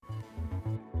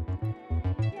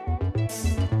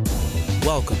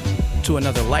Welcome to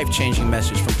another life-changing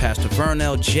message from Pastor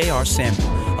Vernell J.R.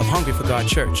 Samuel of Hungry for God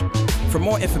Church. For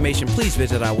more information, please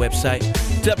visit our website,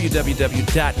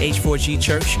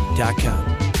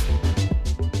 www.h4gchurch.com.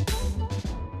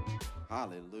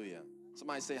 Hallelujah.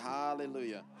 Somebody say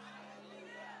hallelujah.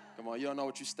 Come on, you don't know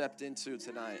what you stepped into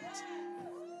tonight.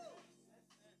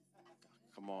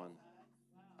 Come on.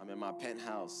 I'm in my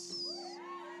penthouse.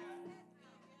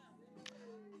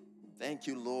 Thank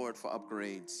you, Lord, for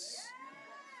upgrades.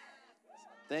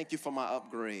 Thank you for my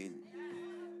upgrade.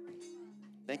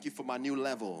 Thank you for my new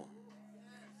level.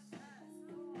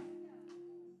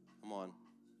 Come on.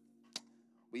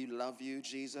 We love you,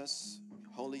 Jesus.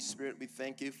 Holy Spirit, we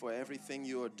thank you for everything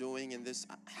you are doing in this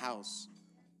house.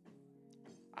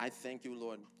 I thank you,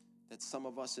 Lord, that some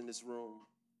of us in this room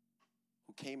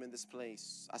who came in this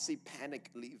place, I see panic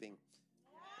leaving.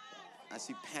 I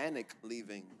see panic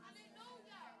leaving.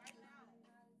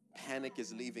 Panic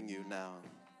is leaving you now.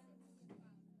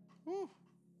 Woo.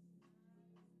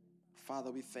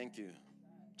 Father, we thank you.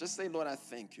 Just say, Lord, I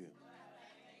thank you.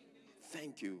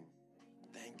 Thank you.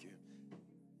 Thank you.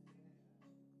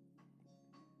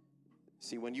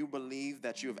 See, when you believe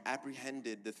that you have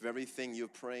apprehended the very thing you're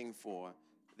praying for,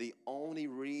 the only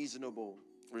reasonable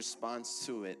response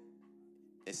to it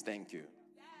is thank you.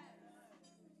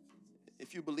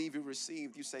 If you believe you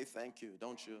received, you say thank you,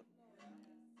 don't you?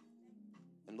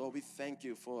 And Lord, we thank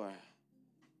you for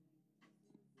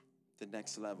the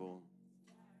next level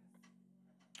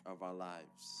of our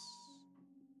lives.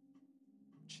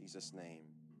 In Jesus' name.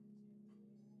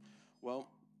 Well,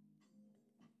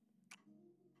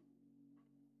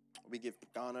 we give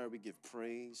honor, we give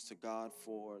praise to God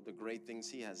for the great things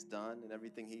He has done and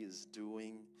everything He is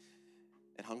doing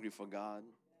at Hungry for God.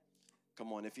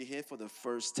 Come on, if you're here for the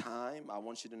first time, I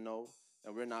want you to know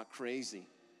that we're not crazy.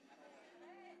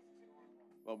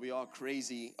 But we are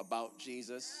crazy about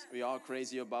Jesus. We are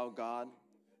crazy about God.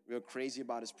 We are crazy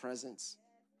about His presence.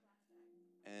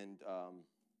 And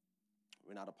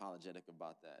we're not apologetic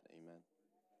about that. Amen.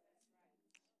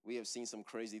 We have seen some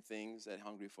crazy things at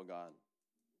Hungry for God.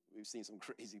 We've seen some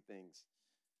crazy things.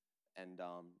 And,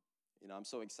 I'm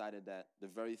so excited that the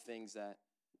very things that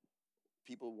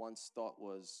people once thought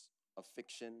was a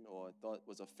fiction or thought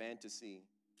was a fantasy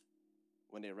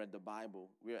when they read the Bible,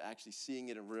 we're actually seeing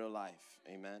it in real life.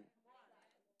 Amen.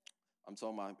 I'm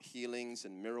talking about healings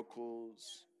and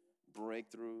miracles,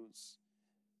 breakthroughs.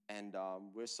 And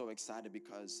we're so excited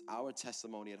because our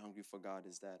testimony at Hungry for God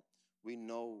is that we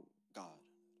know God.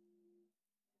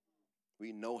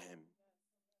 We know Him.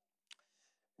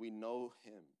 We know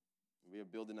Him. We are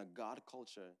building a God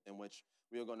culture in which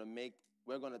we're going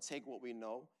to take what we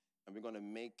know and we're going to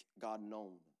make God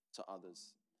known to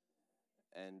others.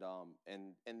 And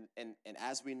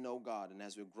as we know God and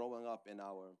as we're growing up in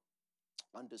our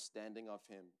understanding of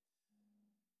Him,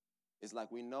 it's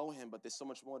like we know Him, but there's so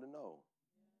much more to know,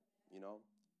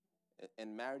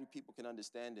 And married people can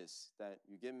understand this, that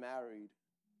you get married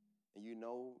and you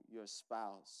know your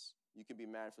spouse. You can be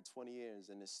married for 20 years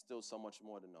and there's still so much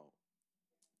more to know.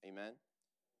 Amen?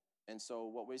 And so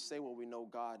what we say when we know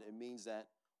God, it means that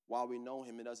while we know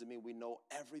Him, it doesn't mean we know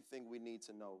everything we need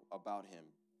to know about Him.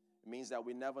 It means that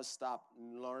we never stop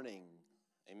learning.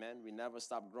 Amen? We never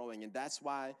stop growing. And that's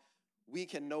why we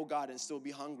can know God and still be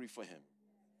hungry for Him.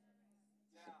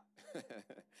 Yeah.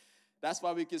 That's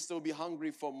why we can still be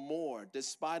hungry for more,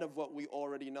 despite of what we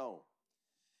already know.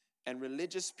 And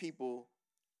religious people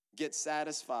get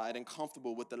satisfied and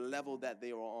comfortable with the level that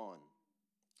they are on.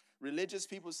 Religious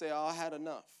people say, "Oh, I had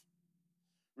enough."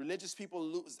 Religious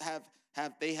people have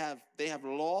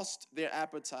lost their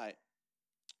appetite,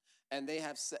 and they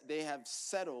have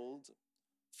settled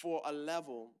for a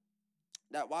level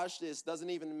that, watch this,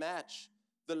 doesn't even match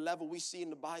the level we see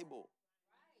in the Bible.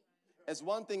 It's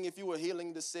one thing if you were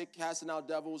healing the sick, casting out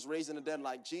devils, raising the dead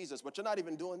like Jesus, but you're not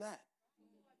even doing that.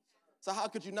 So how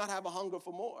could you not have a hunger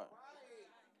for more?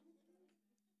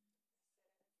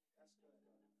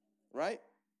 Right?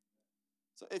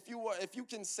 So if you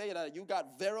can say that you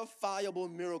got verifiable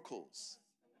miracles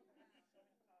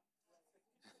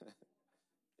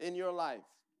in your life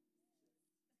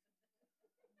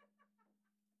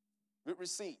with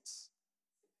receipts,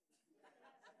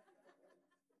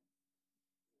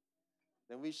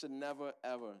 then we should never,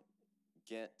 ever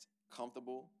get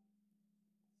comfortable.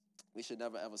 We should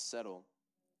never, ever settle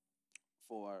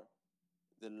for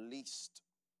the least,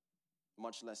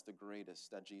 much less the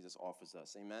greatest that Jesus offers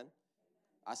us. Amen?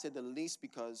 I said the least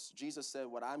because Jesus said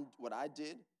what I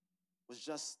did was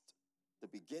just the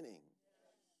beginning.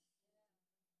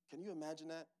 Can you imagine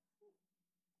that?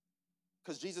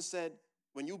 Because Jesus said,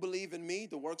 when you believe in me,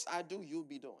 the works I do, you'll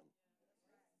be doing.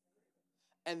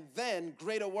 and then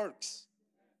greater works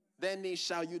than these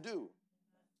shall you do.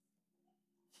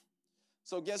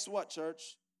 So guess what,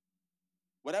 church?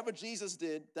 Whatever Jesus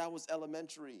did, that was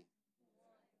elementary.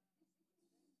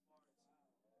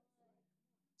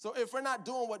 So if we're not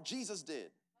doing what Jesus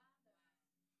did,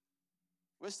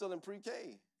 we're still in pre-K.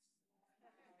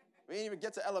 We didn't even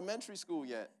get to elementary school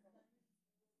yet.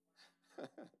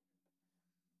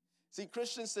 See,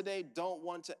 Christians today don't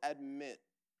want to admit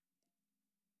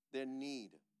their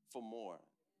need for more.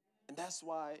 And that's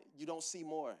why you don't see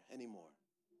more anymore.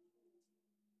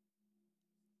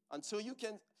 Until you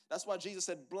can, that's why Jesus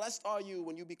said, blessed are you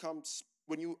when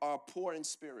you are poor in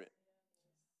spirit.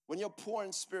 When you're poor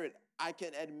in spirit, I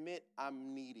can admit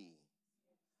I'm needy.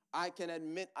 I can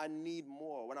admit I need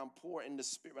more when I'm poor in the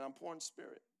spirit, when I'm poor in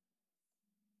spirit.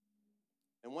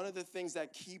 And one of the things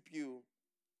that keep you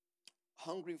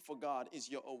hungry for God is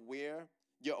your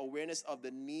awareness of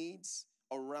the needs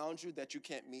around you that you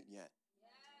can't meet yet.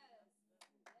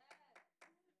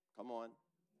 Come on.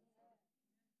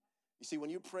 You see,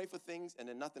 when you pray for things and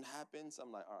then nothing happens,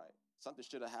 I'm like, all right, something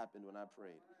should have happened when I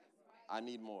prayed. I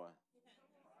need more.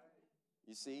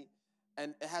 You see?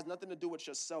 And it has nothing to do with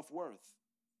your self-worth.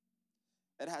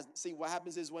 See, what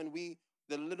happens is when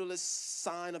the littlest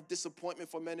sign of disappointment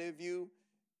for many of you,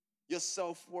 your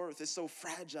self-worth is so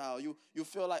fragile. You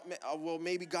feel like, well,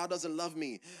 maybe God doesn't love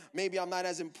me. Maybe I'm not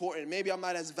as important. Maybe I'm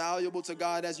not as valuable to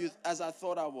God as I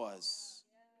thought I was.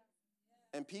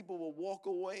 And people will walk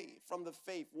away from the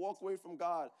faith, walk away from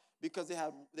God because they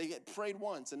had prayed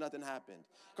once and nothing happened.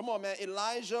 Come on, man.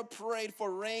 Elijah prayed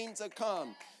for rain to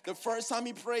come. The first time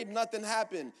he prayed, nothing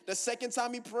happened. The second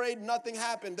time he prayed, nothing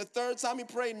happened. The third time he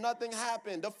prayed, nothing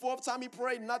happened. The fourth time he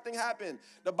prayed, nothing happened.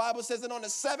 The Bible says that on the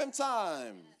seventh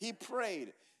time he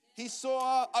prayed, he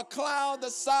saw a cloud the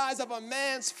size of a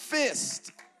man's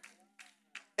fist.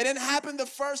 It didn't happen the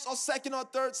first or second or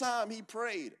third time he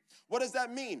prayed. What does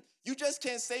that mean? You just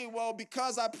can't say, well,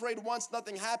 because I prayed once,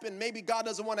 nothing happened. Maybe God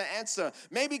doesn't want to answer.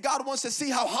 Maybe God wants to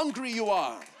see how hungry you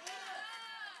are.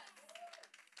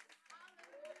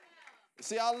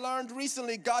 See, I learned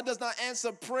recently, God does not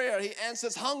answer prayer. He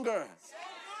answers hunger.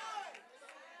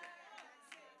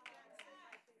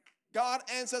 God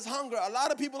answers hunger. A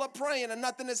lot of people are praying and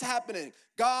nothing is happening.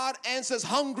 God answers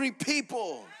hungry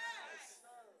people.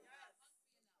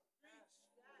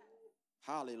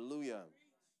 Hallelujah.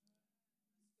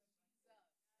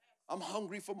 I'm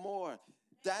hungry for more.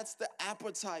 That's the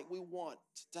appetite we want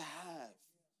to have.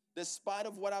 Despite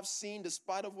of what I've seen,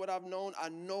 despite of what I've known, I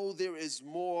know there is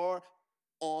more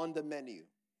on the menu.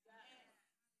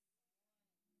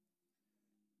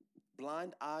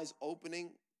 Blind eyes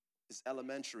opening is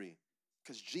elementary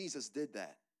because Jesus did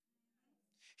that.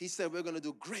 He said we're going to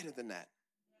do greater than that.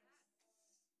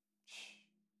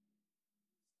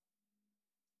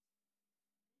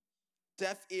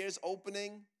 Deaf ears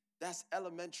opening, that's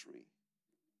elementary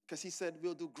because he said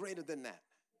we'll do greater than that.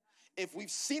 If we've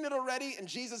seen it already and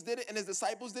Jesus did it and his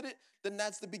disciples did it, then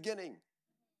that's the beginning.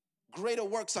 Greater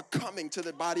works are coming to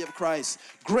the body of Christ.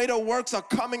 Greater works are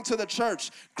coming to the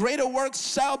church. Greater works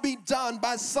shall be done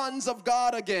by sons of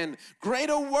God again.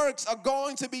 Greater works are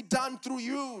going to be done through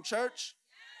you, church.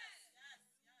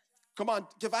 Come on,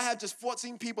 if I have just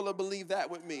 14 people to believe that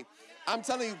with me, I'm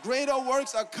telling you, greater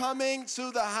works are coming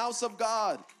to the house of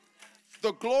God.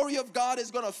 The glory of God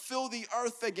is going to fill the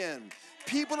earth again.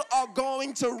 People are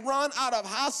going to run out of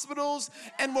hospitals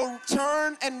and will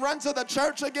turn and run to the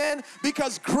church again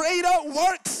because greater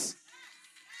works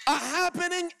are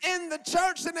happening in the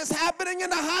church than is happening in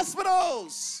the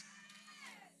hospitals.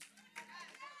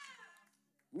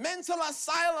 Mental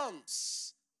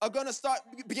asylums are going to start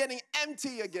getting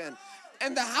empty again.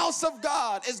 And the house of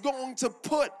God is going to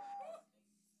put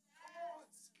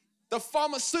the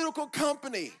pharmaceutical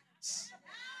companies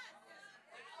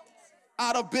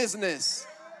out of business.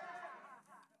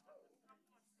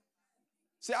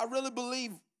 See, I really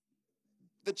believe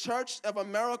the Church of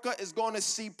America is going to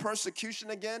see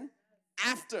persecution again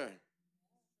after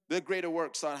the greater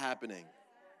works start happening.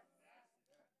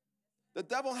 The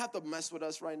devil don't have to mess with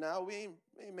us right now. We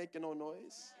ain't making no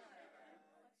noise.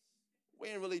 We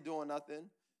ain't really doing nothing.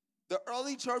 The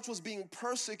early church was being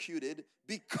persecuted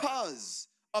because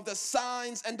of the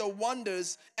signs and the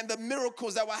wonders and the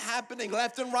miracles that were happening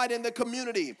left and right in the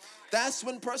community. That's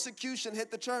when persecution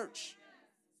hit the church.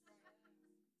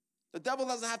 The devil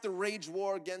doesn't have to wage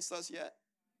war against us yet.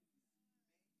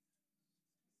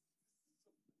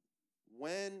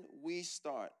 When we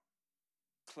start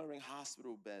clearing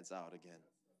hospital beds out again,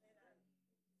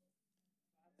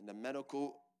 and the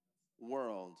medical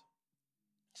world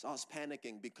starts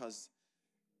panicking because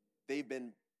they've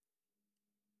been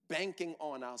banking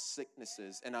on our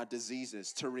sicknesses and our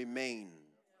diseases to remain.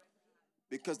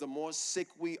 Because the more sick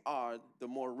we are, the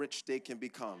more rich they can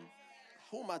become.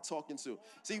 Who am I talking to?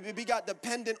 See, we got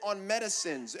dependent on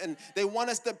medicines, and they want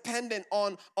us dependent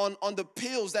on the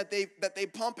pills that they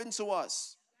pump into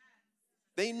us.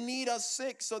 They need us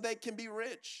sick so they can be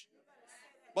rich.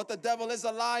 But the devil is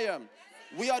a liar.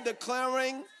 We are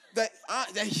declaring that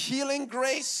the healing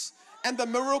grace and the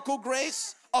miracle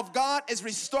grace of God is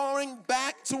restoring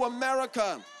back to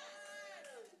America.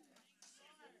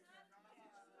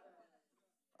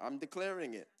 I'm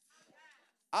declaring it.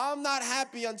 I'm not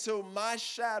happy until my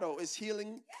shadow is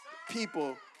healing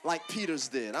people like Peter's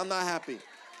did. I'm not happy.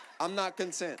 I'm not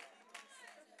content.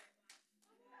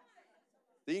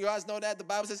 Do you guys know that? The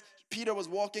Bible says Peter was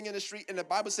walking in the street, and the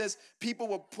Bible says people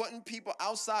were putting people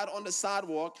outside on the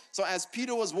sidewalk. So as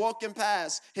Peter was walking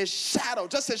past, his shadow,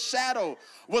 just his shadow,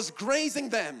 was grazing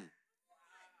them.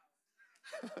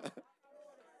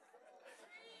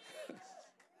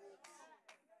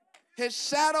 His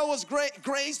shadow was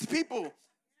grazed people.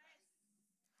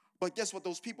 But guess what?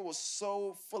 Those people were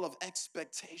so full of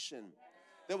expectation.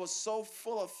 They were so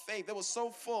full of faith. They were so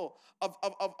full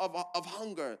of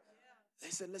hunger. They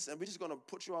said, listen, we're just going to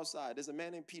put you outside. There's a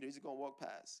man named Peter. He's going to walk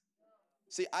past.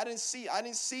 See, I didn't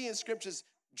see in scriptures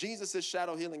Jesus'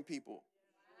 shadow healing people.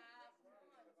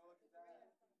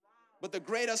 But the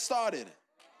greater started.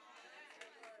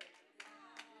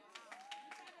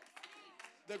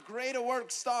 The greater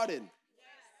work started.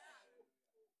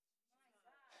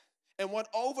 And what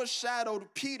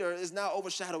overshadowed Peter is now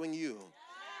overshadowing you.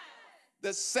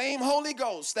 The same Holy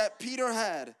Ghost that Peter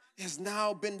had has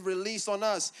now been released on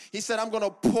us. He said, I'm going to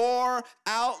pour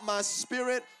out my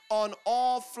spirit on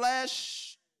all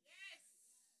flesh.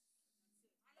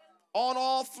 On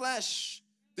all flesh.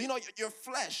 Do you know your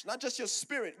flesh, not just your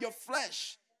spirit, your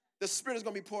flesh, the spirit is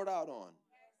going to be poured out on.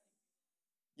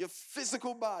 Your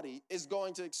physical body is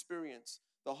going to experience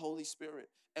the Holy Spirit.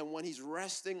 And when he's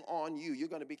resting on you, you're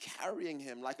going to be carrying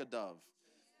him like a dove.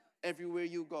 Everywhere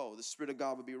you go, the Spirit of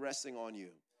God will be resting on you.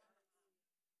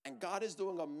 And God is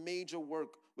doing a major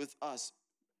work with us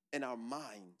in our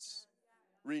minds,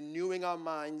 renewing our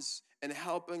minds and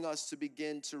helping us to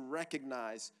begin to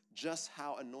recognize just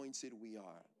how anointed we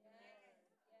are.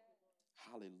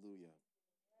 Hallelujah.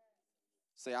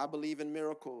 Say, I believe in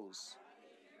miracles.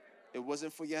 It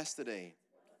wasn't for yesterday.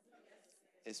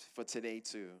 It's for today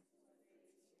too.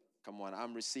 Come on,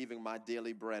 I'm receiving my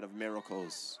daily bread of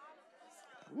miracles.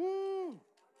 Woo!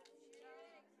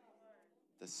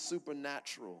 The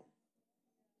supernatural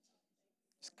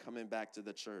is coming back to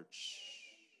the church.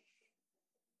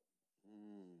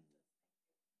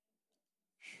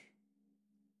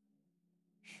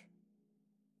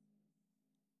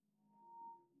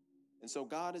 And so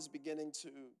God is beginning to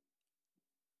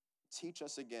teach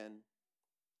us again.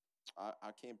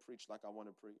 I can't preach like I want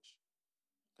to preach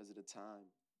because of the time.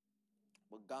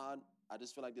 But God, I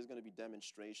just feel like there's going to be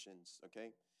demonstrations,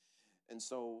 okay? And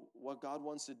so what God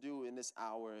wants to do in this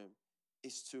hour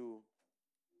is to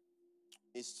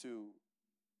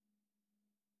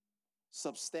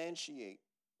substantiate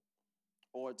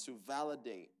or to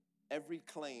validate every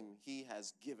claim he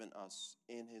has given us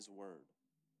in his word.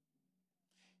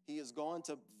 He is going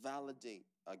to validate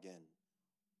again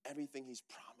everything he's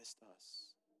promised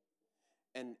us.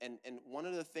 And one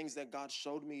of the things that God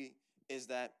showed me is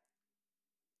that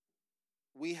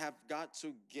we have got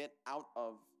to get out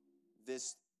of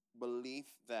this belief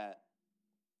that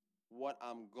what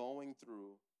I'm going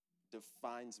through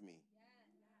defines me.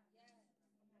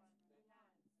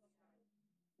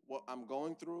 What I'm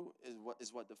going through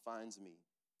is what defines me.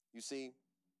 You see,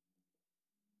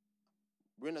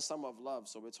 we're in a summer of love,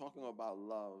 so we're talking about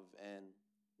love. And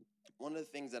one of the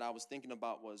things that I was thinking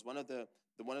about was one of the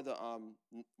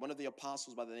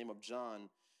apostles by the name of John.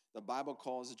 The Bible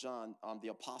calls John the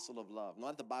apostle of love.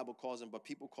 Not the Bible calls him, but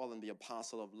people call him the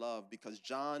apostle of love because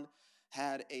John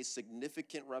had a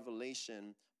significant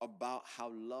revelation about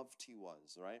how loved he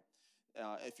was, right?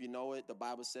 If you know it, the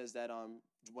Bible says that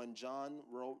when John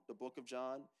wrote the book of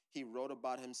John, he wrote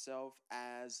about himself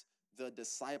as the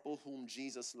disciple whom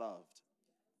Jesus loved.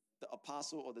 The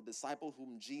apostle or the disciple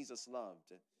whom Jesus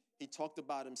loved. He talked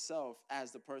about himself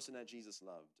as the person that Jesus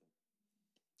loved.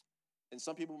 And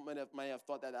some people may have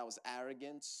thought that was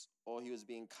arrogance or he was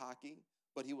being cocky,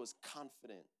 but he was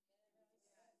confident.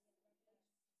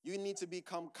 You need to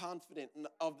become confident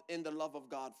in the love of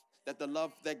God, that the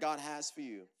love that God has for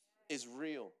you is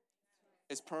real,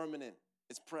 it's permanent,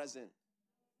 it's present.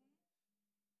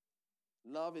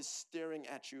 Love is staring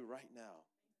at you right now.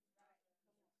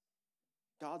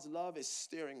 God's love is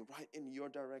staring right in your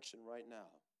direction right now.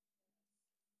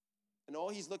 And all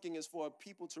he's looking is for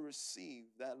people to receive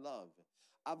that love.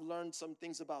 I've learned some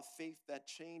things about faith that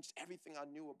changed everything I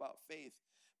knew about faith,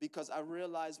 because I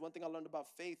realized one thing I learned about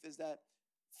faith is that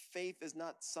faith is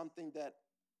not something that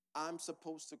I'm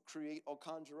supposed to create or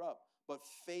conjure up, but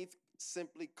faith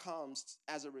simply comes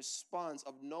as a response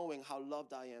of knowing how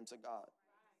loved I am to God.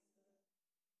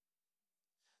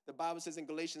 The Bible says in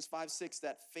Galatians 5:6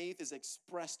 that faith is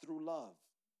expressed through love.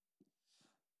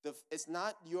 It's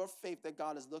not your faith that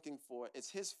God is looking for. It's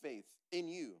his faith in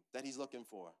you that he's looking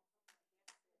for.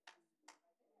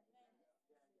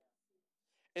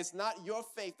 It's not your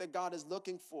faith that God is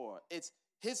looking for. It's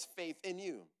his faith in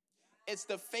you. It's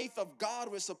the faith of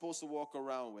God we're supposed to walk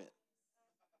around with.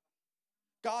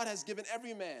 God has given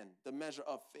every man the measure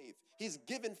of faith. He's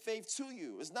given faith to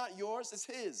you. It's not yours, it's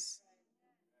his.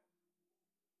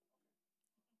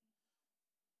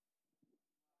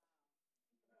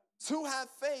 To have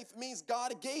faith means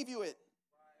God gave you it.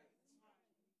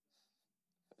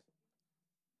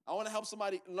 I want to help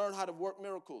somebody learn how to work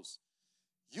miracles.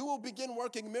 You will begin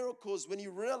working miracles when you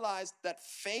realize that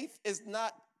faith is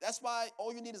not, that's why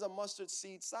all you need is a mustard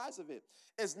seed size of it.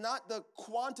 It's not the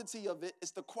quantity of it,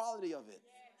 it's the quality of it.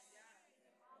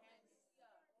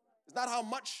 It's not how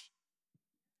much,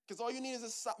 because all you need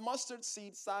is a mustard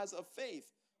seed size of faith.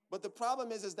 But the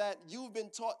problem is that you've been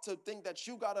taught to think that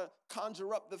you got to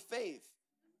conjure up the faith.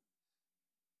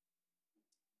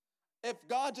 If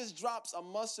God just drops a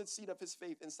mustard seed of his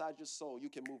faith inside your soul, you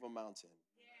can move a mountain.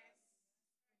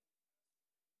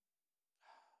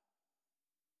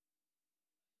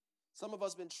 Some of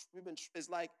us it's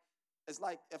like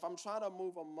if I'm trying to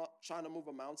move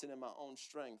a mountain in my own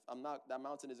strength, that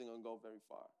mountain isn't going to go very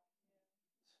far.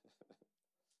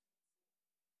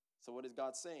 So what is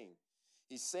God saying?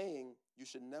 He's saying you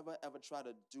should never ever try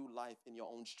to do life in your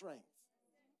own strength.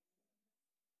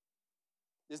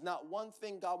 There's not one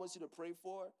thing God wants you to pray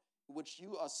for which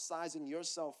you are sizing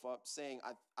yourself up, saying,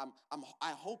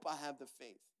 I hope I have the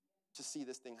faith to see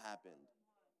this thing happen.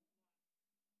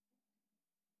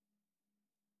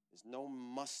 There's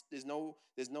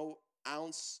no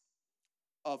ounce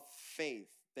of faith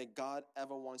that God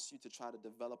ever wants you to try to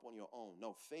develop on your own.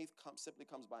 No, faith simply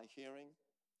comes by hearing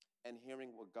and hearing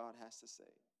what God has to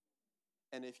say.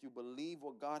 And if you believe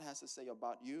what God has to say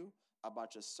about you,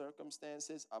 about your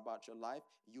circumstances, about your life,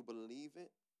 you believe it,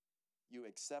 you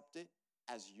accept it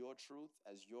as your truth,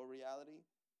 as your reality,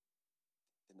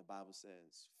 then the Bible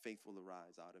says faith will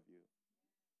arise out of you.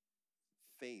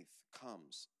 Faith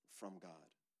comes from God.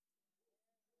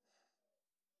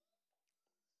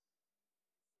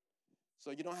 So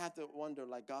you don't have to wonder,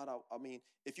 like, God, I mean,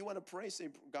 if you want to pray, say,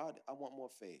 God, I want more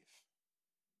faith.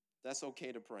 That's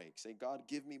okay to pray. Say, God,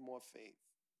 give me more faith.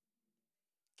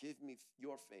 Give me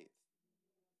your faith.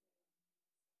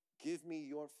 Give me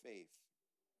your faith.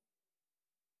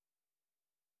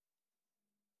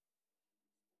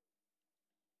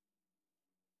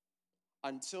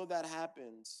 Until that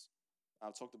happens,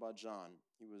 I've talked about John.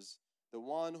 He was the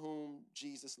one whom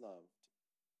Jesus loved.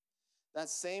 That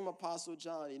same Apostle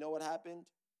John, you know what happened?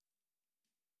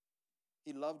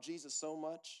 He loved Jesus so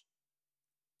much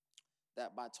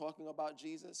that by talking about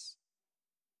Jesus,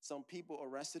 some people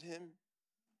arrested him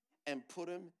and put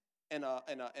him in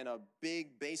a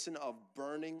big basin of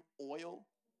burning oil,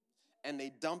 and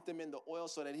they dumped him in the oil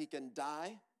so that he can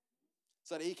die,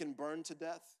 so that he can burn to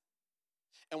death.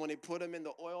 And when they put him in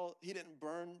the oil, he didn't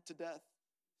burn to death.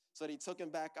 So they took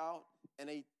him back out and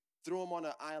they threw him on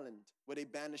an island where they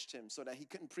banished him so that he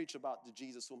couldn't preach about the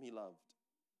Jesus whom he loved.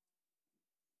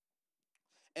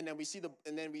 And then we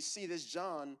see this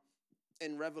John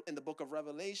in the book of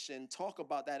Revelation talk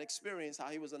about that experience, how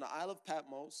he was on the Isle of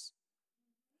Patmos.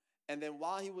 And then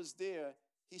while he was there,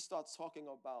 he starts talking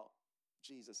about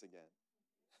Jesus again.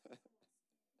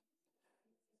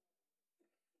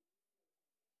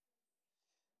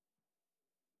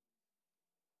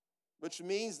 Which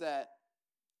means that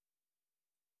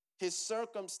his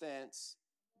circumstance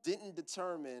didn't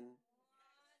determine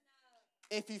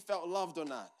if he felt loved or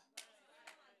not.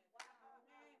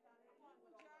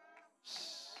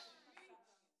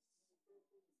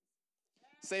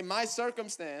 Say, my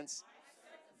circumstance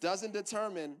doesn't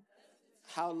determine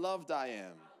how loved I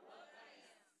am.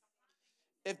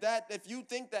 If you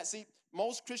think that, see,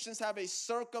 most Christians have a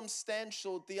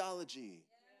circumstantial theology.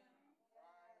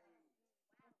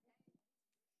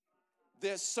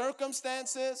 Their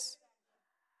circumstances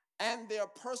and their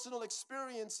personal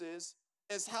experiences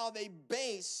is how they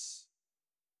base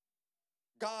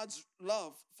God's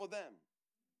love for them,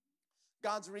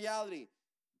 God's reality.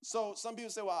 So some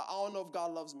people say, well, I don't know if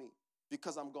God loves me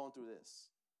because I'm going through this.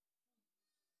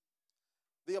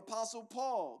 The Apostle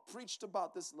Paul preached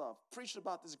about this love, preached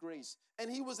about this grace,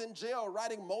 and he was in jail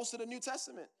writing most of the New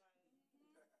Testament.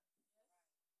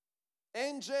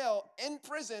 In jail, in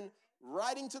prison,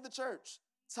 writing to the church,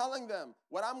 telling them,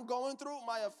 what I'm going through,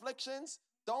 my afflictions,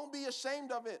 don't be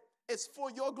ashamed of it. It's for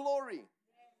your glory.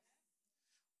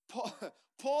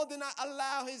 Paul did not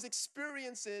allow his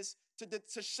experiences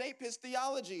to shape his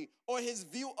theology or his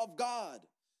view of God.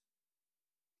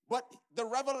 But the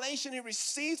revelation he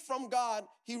received from God,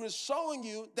 he was showing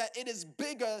you that it is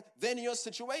bigger than your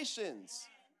situations.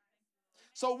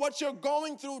 So what you're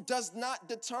going through does not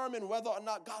determine whether or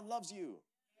not God loves you.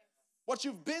 What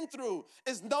you've been through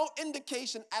is no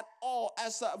indication at all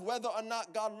as to whether or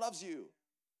not God loves you.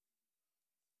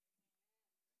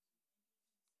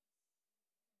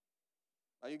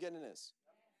 Are you getting this?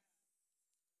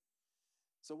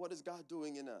 So what is God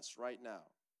doing in us right now?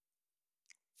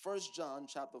 1 John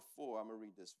chapter 4, I'm going to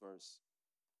read this verse.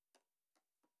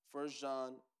 1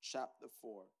 John chapter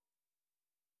 4.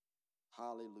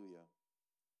 Hallelujah.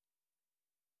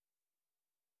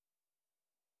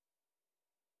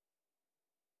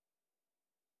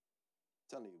 I'm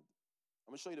telling you,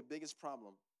 I'm going to show you the biggest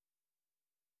problem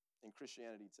in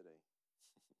Christianity today.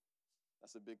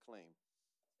 That's a big claim.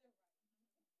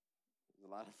 There's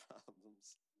a lot of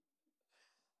problems.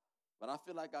 But I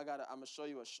feel like I'm going to show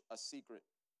you a secret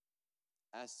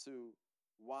as to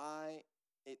why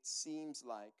it seems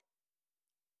like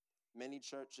many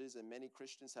churches and many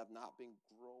Christians have not been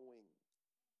growing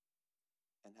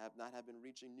and have been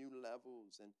reaching new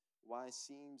levels, and why it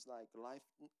seems like life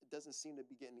doesn't seem to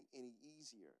be getting any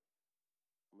easier.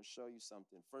 I'm going to show you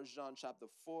something. 1 John chapter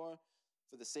 4,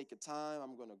 for the sake of time,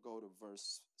 I'm going to go to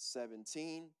verse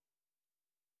 17.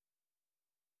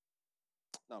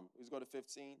 No, let's go to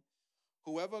 15.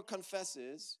 Whoever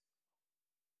confesses,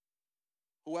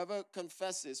 1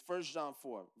 John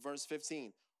 4, verse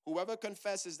 15. Whoever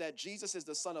confesses that Jesus is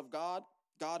the Son of God,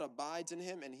 God abides in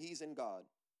him and he's in God.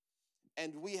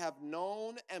 And we have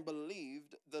known and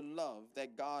believed the love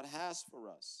that God has for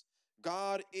us.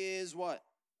 God is what?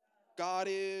 God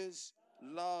is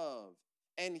love.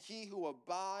 And he who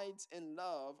abides in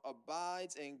love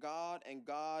abides in God and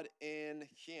God in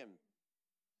him.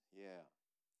 Yeah.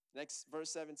 Next,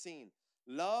 verse 17.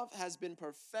 Love has been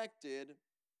perfected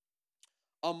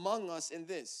among us in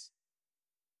this,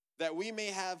 that we may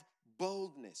have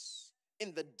boldness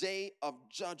in the day of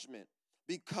judgment,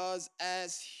 because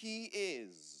as he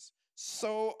is,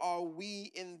 so are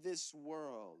we in this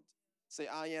world. Say,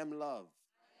 I am love.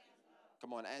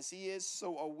 Come on, as he is,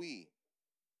 so are we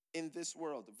in this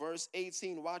world. Verse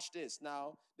 18, watch this.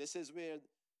 Now, this is where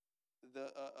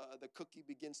the cookie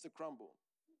begins to crumble.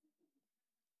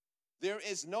 There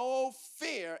is no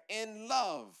fear in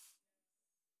love,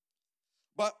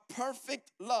 but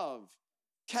perfect love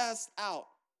casts out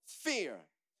fear,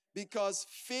 because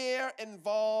fear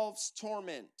involves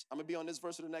torment. I'm going to be on this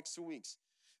verse for the next 2 weeks.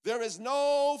 There is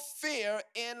no fear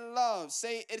in love.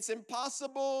 Say, it's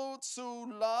impossible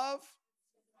to love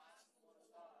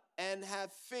and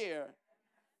have fear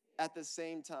at the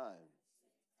same time.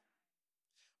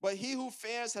 But he who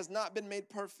fears has not been made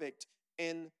perfect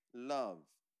in love.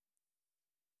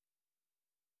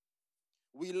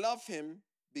 We love him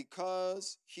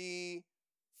because he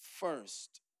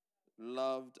first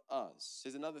loved us.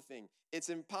 Here's another thing. It's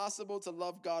impossible to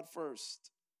love God first.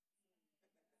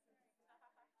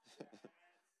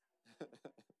 It's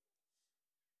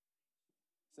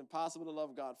impossible to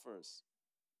love God first.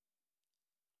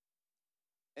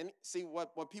 And see,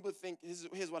 what people think,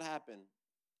 here's what happened.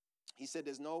 He said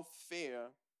there's no fear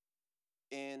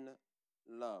in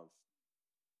love.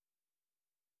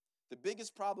 The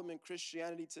biggest problem in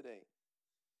Christianity today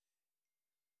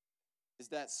is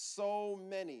that so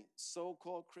many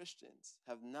so-called Christians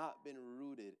have not been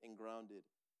rooted and grounded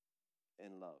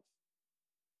in love.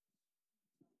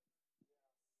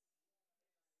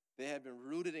 They have been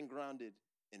rooted and grounded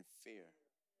in fear.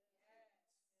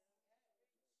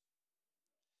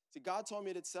 See, God told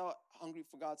me to tell Hungry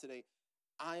for God today,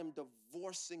 I am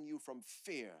divorcing you from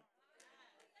fear.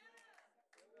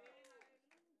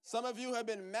 Some of you have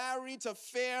been married to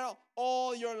fear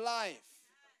all your life.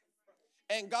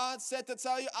 And God said to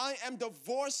tell you, I am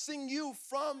divorcing you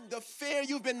from the fear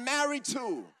you've been married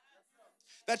to,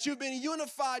 that you've been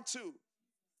unified to,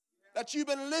 that you've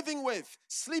been living with,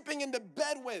 sleeping in the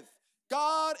bed with.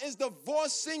 God is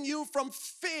divorcing you from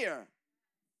fear.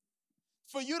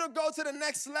 For you to go to the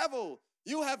next level,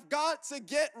 you have got to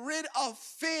get rid of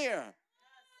fear.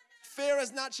 Fear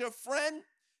is not your friend.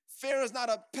 Fear is not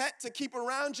a pet to keep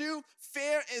around you.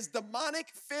 Fear is demonic.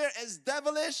 Fear is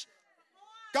devilish.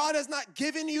 God has not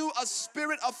given you a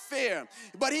spirit of fear,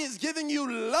 but he is giving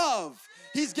you love.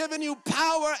 He's given you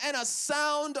power and a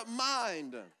sound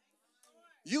mind.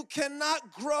 You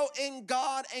cannot grow in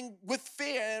God and with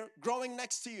fear growing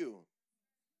next to you.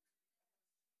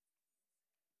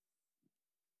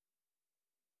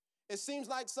 It seems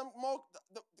like the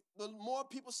more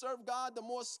people serve God, the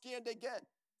more scared they get.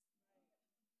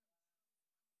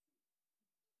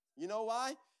 You know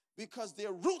why? Because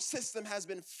their root system has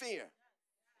been fear.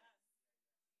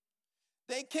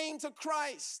 They came to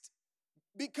Christ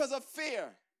because of fear.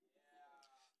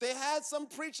 They had some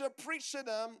preacher preach to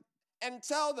them and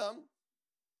tell them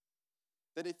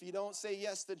that if you don't say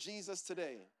yes to Jesus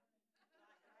today,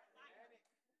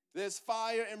 there's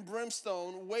fire and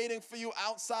brimstone waiting for you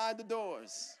outside the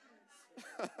doors.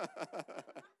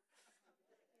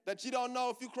 That you don't know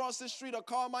if you cross the street, a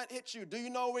car might hit you. Do you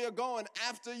know where you're going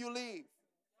after you leave?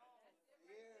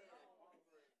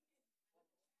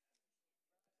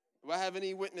 Do I have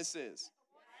any witnesses?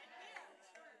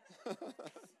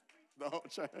 The whole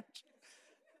church.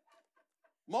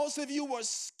 Most of you were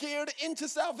scared into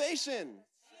salvation.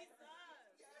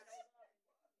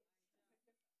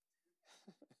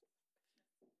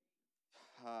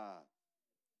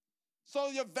 So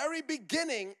your very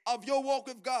beginning of your walk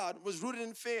with God was rooted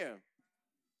in fear.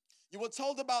 You were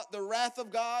told about the wrath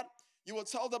of God. You were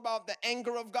told about the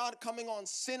anger of God coming on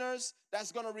sinners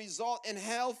that's going to result in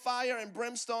hell, fire, and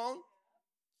brimstone.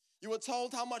 You were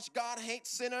told how much God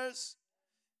hates sinners.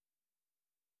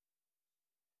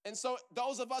 And so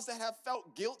those of us that have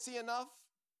felt guilty enough,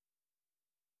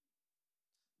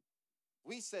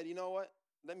 we said, you know what?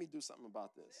 Let me do something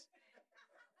about this.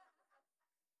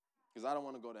 Because I don't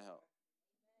want to go to hell.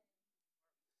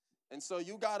 And so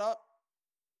you got up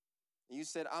and you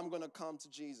said, I'm going to come to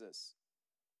Jesus.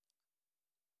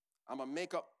 I'm going to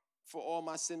make up for all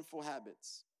my sinful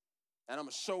habits. And I'm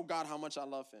going to show God how much I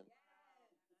love him.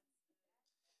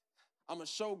 I'm going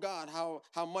to show God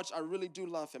how much I really do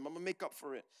love him. I'm going to make up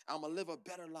for it. I'm going to live a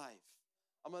better life.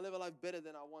 I'm going to live a life better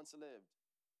than I once lived.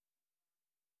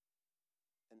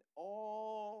 And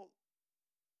all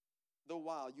the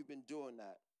while you've been doing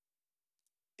that,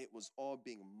 it was all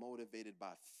being motivated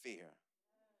by fear.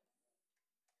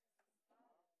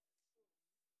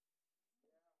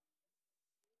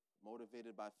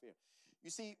 Motivated by fear. You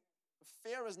see,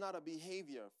 fear is not a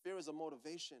behavior. Fear is a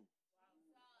motivation.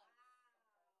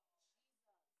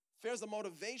 Fear is a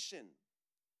motivation.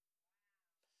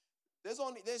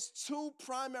 There's two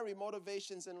primary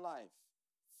motivations in life: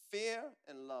 fear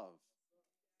and love.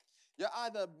 You're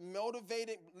either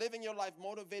living your life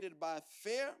motivated by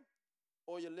fear,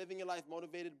 or you're living your life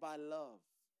motivated by love.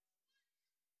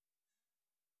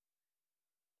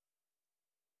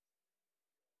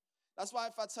 That's why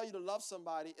if I tell you to love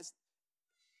somebody,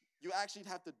 you actually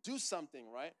have to do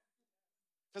something, right?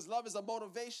 Because love is a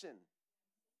motivation.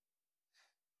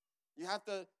 You have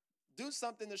to do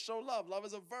something to show love. Love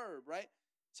is a verb, right?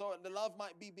 So the love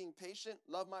might be being patient.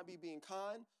 Love might be being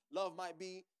kind. Love might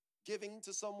be giving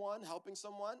to someone, helping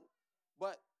someone.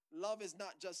 But love is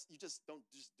not just, you just don't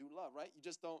just do love, right? You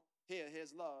just don't,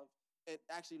 here's love. It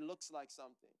actually looks like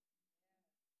something.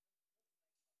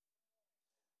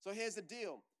 So here's the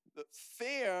deal. The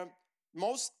fear,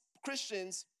 most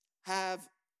Christians have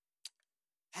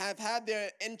had their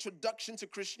introduction to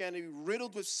Christianity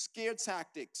riddled with scare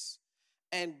tactics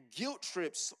and guilt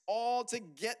trips, all to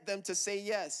get them to say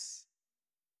yes.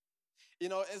 You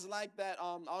know, it's like that,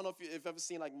 I don't know if you've ever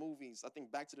seen like movies. I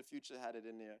think Back to the Future had it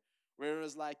in there, where it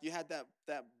was like you had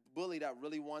that bully that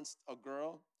really wants a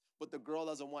girl, but the girl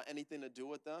doesn't want anything to do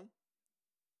with them.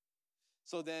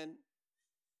 So then,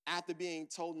 after being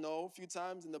told no a few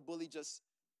times, and the bully just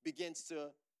begins to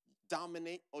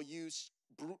dominate or use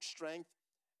brute strength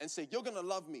and say, you're going to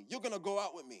love me. You're going to go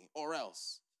out with me or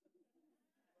else.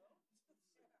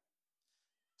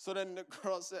 So then the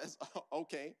girl says,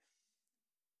 okay,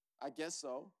 I guess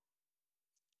so.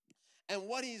 And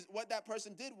what that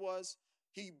person did was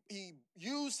he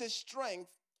used his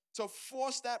strength to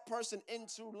force that person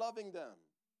into loving them.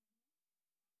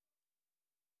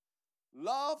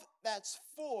 Love that's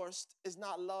forced is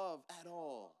not love at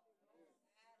all.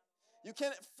 You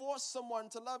can't force someone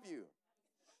to love you.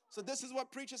 So this is what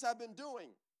preachers have been doing.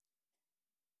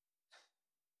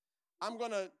 I'm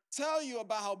going to tell you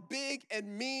about how big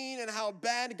and mean and how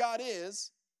bad God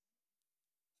is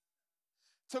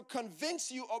to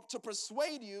convince you or to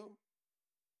persuade you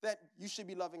that you should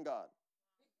be loving God.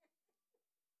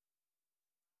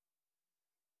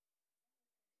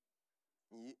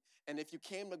 And if you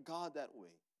came to God that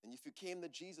way, and if you came to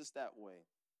Jesus that way,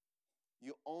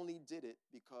 you only did it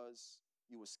because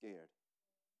you were scared.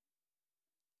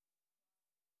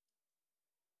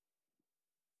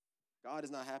 God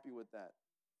is not happy with that.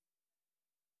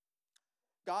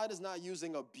 God is not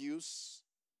using abuse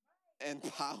and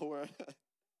power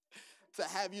to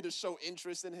have you to show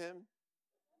interest in him.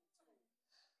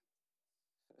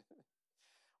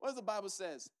 What does the Bible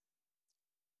says?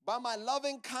 By my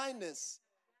loving kindness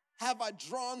have I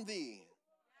drawn thee.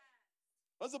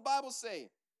 What does the Bible say?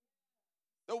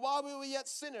 That while we were yet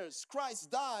sinners,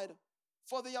 Christ died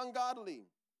for the ungodly.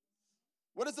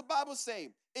 What does the Bible say?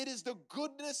 It is the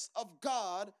goodness of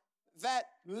God that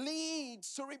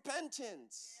leads to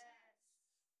repentance.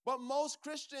 But most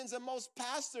Christians and most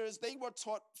pastors, they were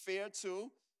taught fear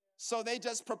too. So they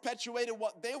just perpetuated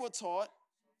what they were taught.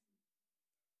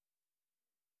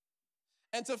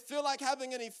 And to feel like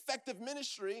having an effective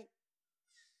ministry,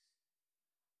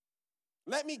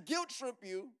 let me guilt trip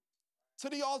you to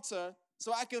the altar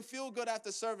so I can feel good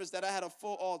after service that I had a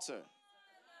full altar.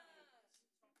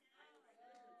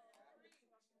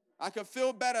 I could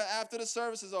feel better after the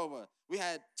service is over. We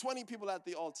had 20 people at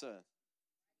the altar.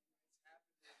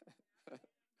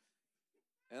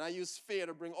 And I used fear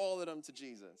to bring all of them to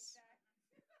Jesus.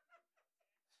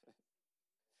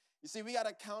 You see, we got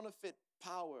to counterfeit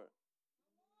power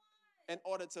in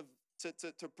order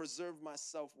to preserve my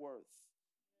self-worth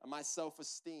and my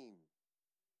self-esteem.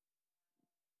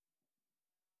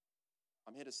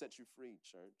 I'm here to set you free,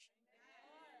 church.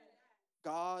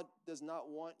 God does not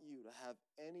want you to have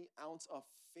any ounce of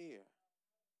fear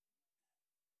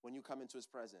when you come into his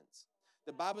presence.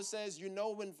 The Bible says, you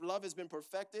know when love has been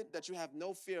perfected, that you have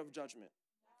no fear of judgment.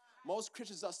 Most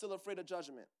Christians are still afraid of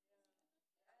judgment.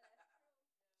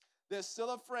 They're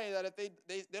still afraid that if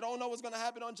they don't know what's going to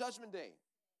happen on Judgment Day.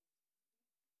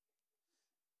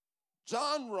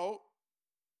 John wrote,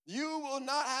 you will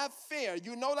not have fear.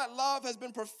 You know that love has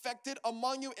been perfected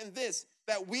among you in this,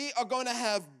 that we are going to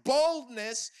have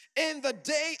boldness in the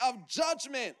day of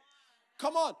judgment.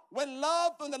 Come on, when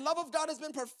the love of God has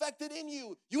been perfected in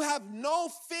you, you have no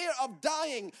fear of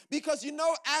dying, because you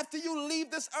know after you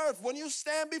leave this earth, when you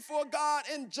stand before God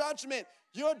in judgment,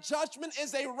 your judgment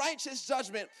is a righteous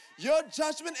judgment. Your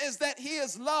judgment is that he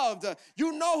is loved.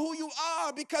 You know who you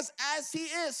are, because as he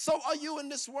is, so are you in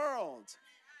this world.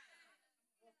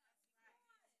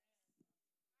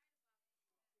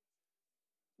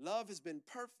 Love has been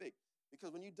perfect,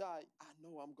 because when you die, I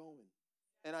know I'm going.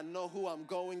 And I know who I'm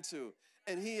going to.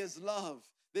 And he is love.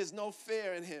 There's no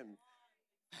fear in him.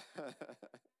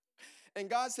 And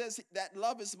God says that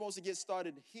love is supposed to get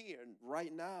started here,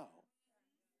 right now.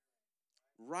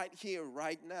 Right here,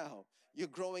 right now. You're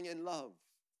growing in love.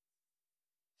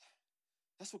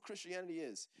 That's what Christianity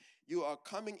is. You are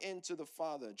coming into the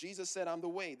Father. Jesus said, I'm the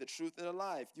way, the truth, and the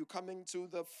life. You're coming to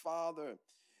the Father.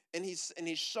 And he's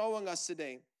showing us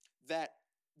today that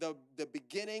the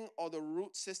beginning or the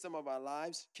root system of our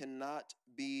lives cannot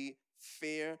be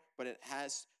fear, but it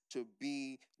has to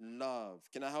be love.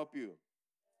 Can I help you?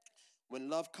 When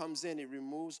love comes in, it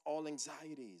removes all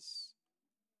anxieties.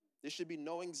 There should be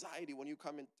no anxiety when you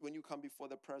come before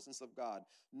the presence of God.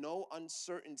 No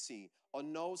uncertainty or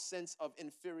no sense of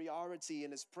inferiority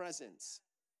in his presence.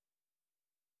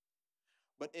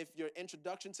 But if your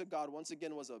introduction to God, once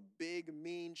again, was a big,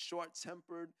 mean,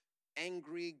 short-tempered,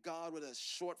 angry God with a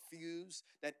short fuse,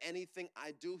 that anything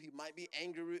I do, he might be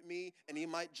angry with me and he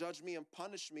might judge me and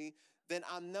punish me, then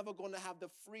I'm never going to have the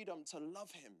freedom to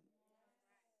love him.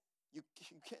 You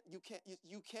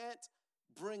can't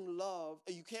bring love,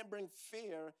 you can't bring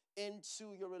fear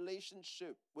into your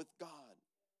relationship with God.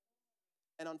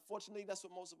 And unfortunately, that's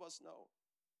what most of us know.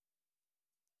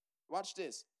 Watch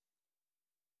this.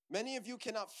 Many of you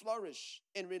cannot flourish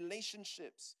in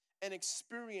relationships and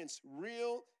experience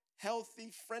real, healthy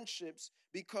friendships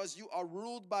because you are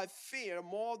ruled by fear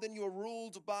more than you are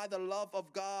ruled by the love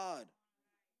of God.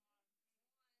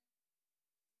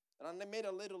 And I made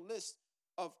a little list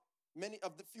of many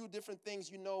of the few different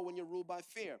things you know when you're ruled by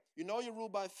fear. You know you're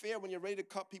ruled by fear when you're ready to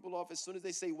cut people off as soon as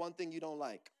they say one thing you don't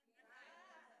like.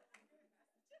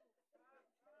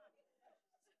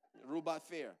 You're ruled by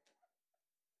fear.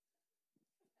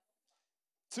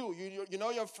 2, you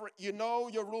know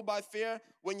you're ruled by fear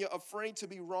when you're afraid to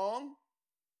be wrong,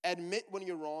 admit when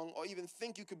you're wrong, or even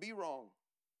think you could be wrong.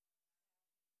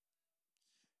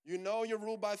 You know you're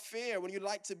ruled by fear when you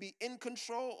like to be in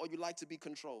control or you like to be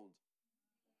controlled.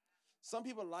 Some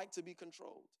people like to be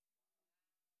controlled.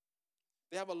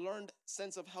 They have a learned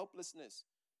sense of helplessness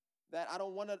that I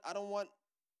don't want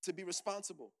to be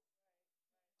responsible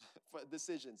for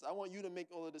decisions. I want you to make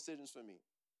all the decisions for me.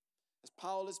 As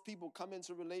powerless people come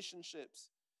into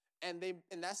relationships and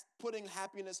that's putting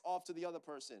happiness off to the other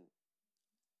person.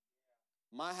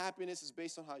 My happiness is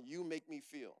based on how you make me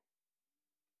feel.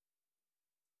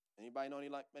 Anybody know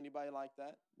anybody like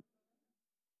that?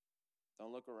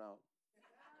 Don't look around.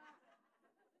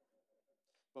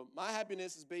 But my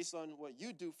happiness is based on what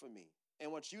you do for me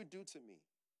and what you do to me.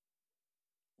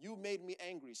 You made me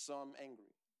angry, so I'm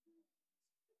angry.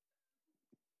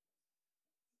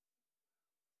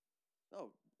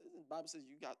 No, the Bible says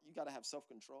you got to have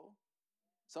self-control.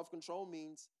 Self-control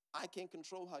means I can't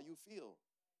control how you feel.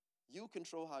 You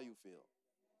control how you feel.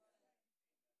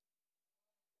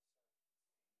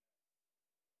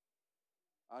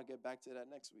 I'll get back to that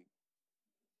next week.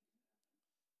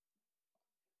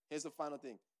 Here's the final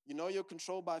thing. You know you're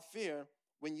controlled by fear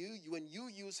when you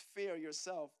use fear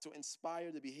yourself to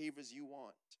inspire the behaviors you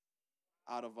want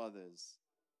out of others.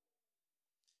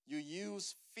 You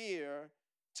use fear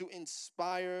to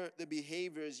inspire the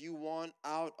behaviors you want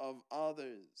out of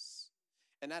others.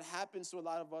 And that happens to a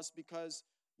lot of us because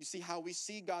you see, how we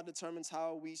see God determines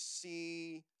how we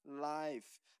see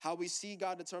life. How we see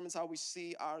God determines how we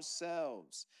see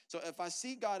ourselves. So if I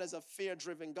see God as a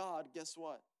fear-driven God, guess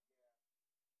what?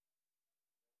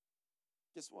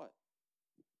 Guess what?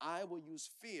 I will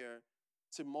use fear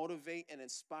to motivate and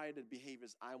inspire the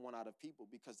behaviors I want out of people,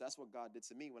 because that's what God did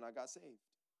to me when I got saved.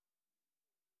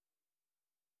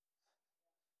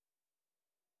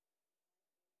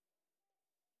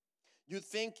 You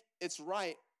think it's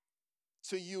right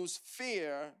to use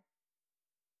fear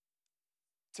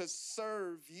to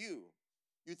serve you.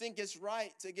 You think it's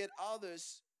right to get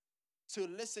others to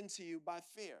listen to you by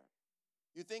fear.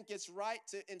 You think it's right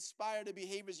to inspire the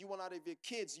behaviors you want out of your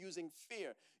kids using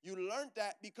fear. You learned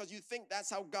that because you think that's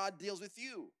how God deals with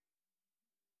you.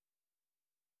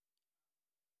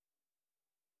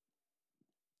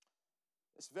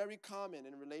 It's very common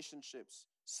in relationships.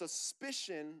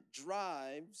 Suspicion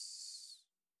drives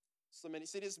so many.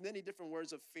 See, there's many different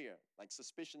words of fear. Like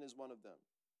suspicion is one of them.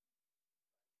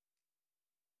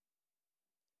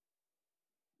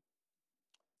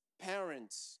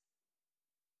 Parents,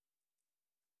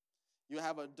 you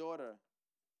have a daughter,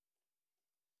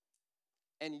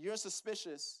 and you're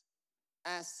suspicious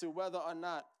as to whether or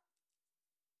not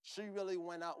she really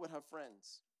went out with her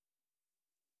friends.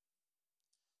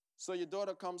 So your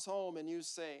daughter comes home and you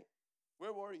say,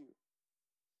 "Where were you?"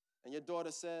 And your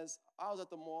daughter says, "I was at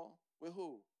the mall." With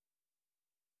who?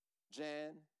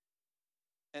 Jan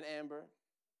and Amber.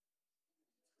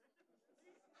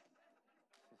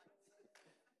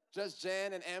 Just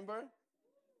Jan and Amber?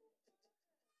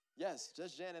 Yes,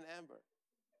 just Jan and Amber.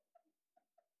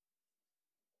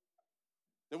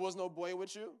 There was no boy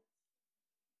with you?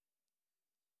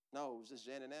 No, it was just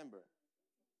Jan and Amber.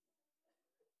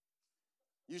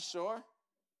 You sure?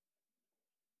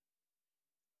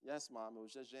 Yes, Mom, it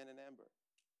was just Jan and Amber.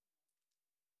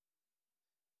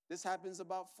 This happens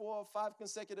about 4 or 5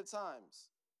 consecutive times.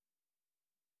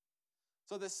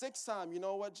 So the 6th time, you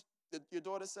know what your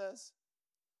daughter says?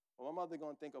 "Well, my mother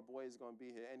going to think a boy is going to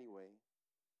be here anyway.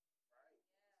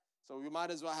 So we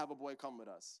might as well have a boy come with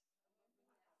us."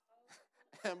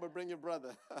 Amber, bring your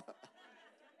brother.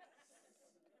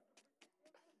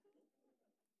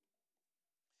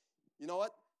 You know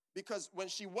what? Because when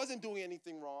she wasn't doing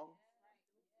anything wrong,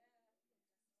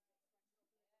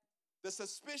 the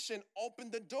suspicion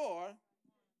opened the door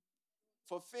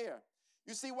for fear.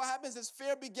 You see, what happens is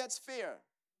fear begets fear.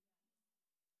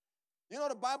 You know,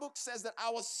 the Bible says that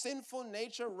our sinful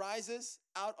nature rises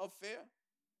out of fear.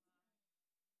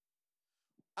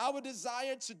 Our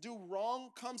desire to do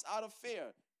wrong comes out of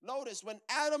fear. Notice, when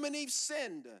Adam and Eve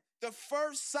sinned, the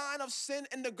first sign of sin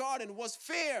in the garden was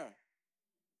fear.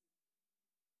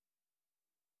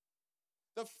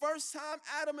 The first time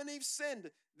Adam and Eve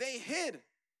sinned, they hid.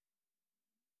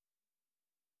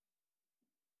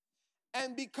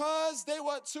 And because they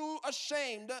were too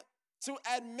ashamed to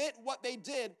admit what they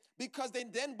did, because they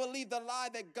then believed the lie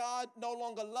that God no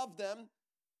longer loved them,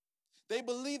 they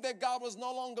believed that God was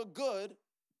no longer good,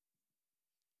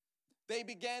 they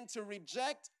began to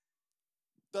reject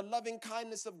the loving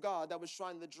kindness of God that was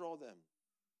trying to draw them.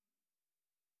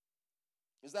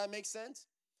 Does that make sense?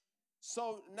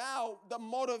 So now the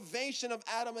motivation of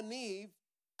Adam and Eve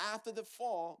after the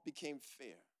fall became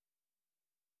fear,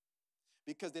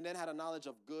 because they then had a knowledge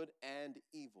of good and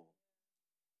evil.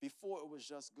 Before it was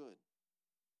just good.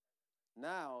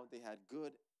 Now they had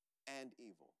good and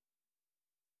evil.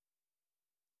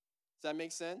 Does that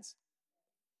make sense?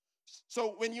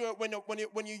 So when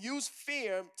you use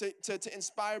fear to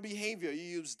inspire behavior, you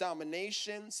use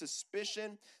domination,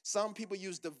 suspicion. Some people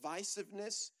use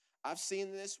divisiveness. I've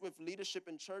seen this with leadership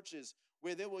in churches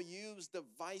where they will use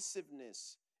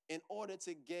divisiveness in order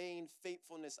to gain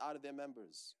faithfulness out of their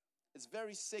members. It's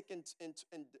very sick and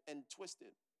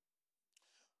twisted.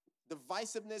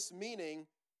 Divisiveness meaning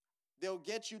They'll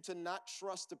get you to not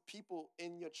trust the people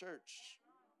in your church.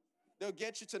 They'll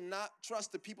get you to not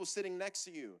trust the people sitting next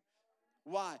to you.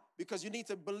 Why? Because you need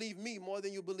to believe me more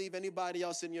than you believe anybody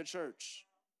else in your church.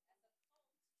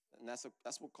 And that's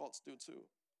what cults do too.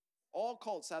 All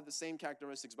cults have the same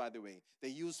characteristics, by the way. They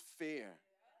use fear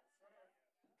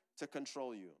to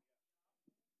control you.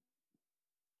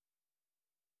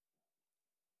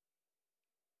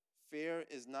 Fear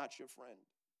is not your friend.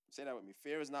 Say that with me.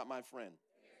 Fear is not my friend.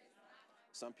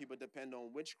 Some people depend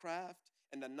on witchcraft.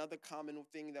 And another common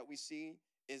thing that we see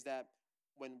is that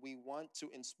when we want to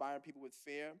inspire people with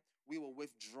fear, we will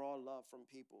withdraw love from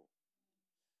people.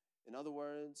 In other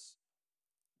words,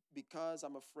 because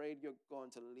I'm afraid you're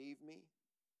going to leave me,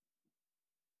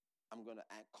 I'm going to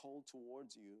act cold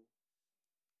towards you,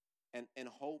 and in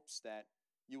hopes that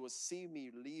you will see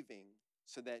me leaving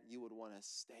so that you would want to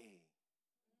stay.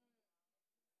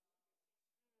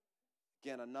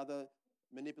 Again, another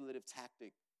manipulative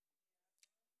tactic.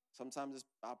 Sometimes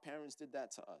our parents did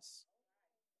that to us.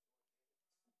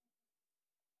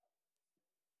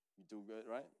 You do good,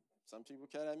 right? Some people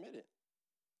can't admit it.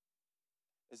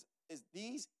 Is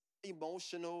these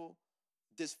emotional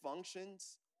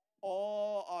dysfunctions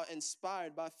all are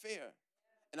inspired by fear.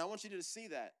 And I want you to see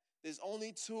that. There's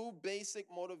only two basic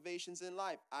motivations in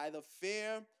life, either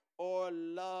fear or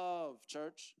love,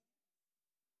 church.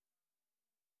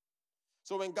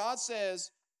 So when God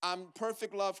says, I'm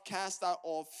perfect love, cast out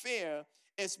all fear,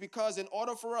 it's because in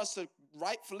order for us to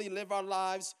rightfully live our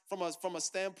lives from a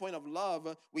standpoint of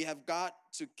love, we have got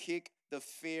to kick the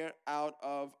fear out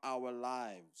of our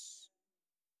lives.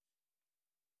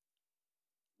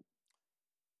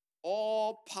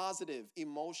 All positive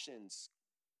emotions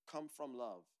come from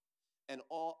love, and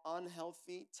all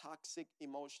unhealthy, toxic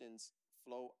emotions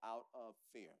flow out of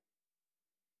fear.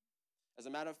 As a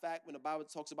matter of fact, when the Bible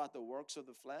talks about the works of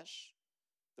the flesh,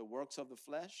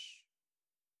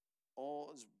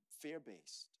 all is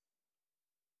fear-based.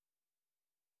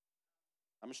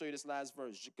 I'm going to show you this last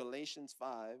verse, Galatians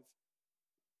 5,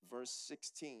 verse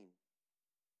 16.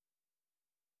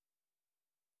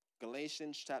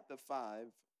 Galatians chapter 5,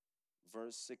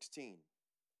 verse 16.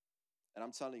 And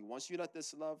I'm telling you, once you let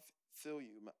this love fill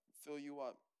you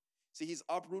up. See, he's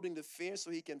uprooting the fear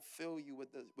so he can fill you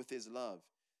with his love.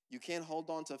 You can't hold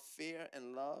on to fear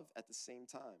and love at the same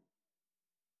time.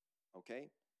 Okay?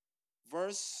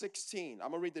 Verse 16.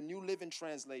 I'm going to read the New Living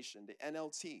Translation, the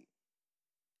NLT.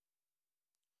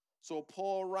 So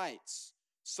Paul writes,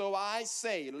 so I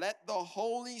say, let the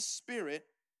Holy Spirit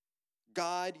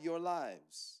guide your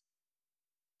lives.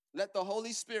 Let the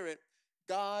Holy Spirit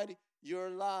guide your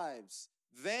lives.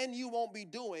 Then you won't be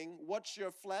doing what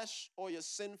your flesh or your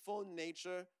sinful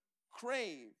nature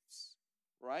craves.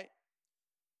 Right?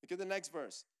 Look at the next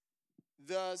verse.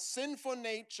 The sinful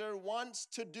nature wants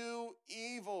to do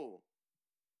evil.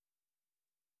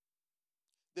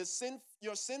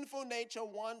 Your sinful nature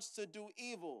wants to do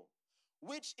evil,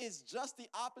 which is just the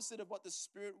opposite of what the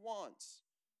Spirit wants.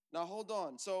 Now hold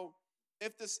on. So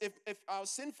if our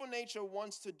sinful nature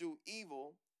wants to do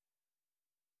evil,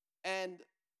 and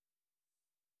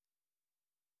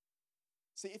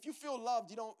see, if you feel loved,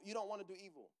 you don't want to do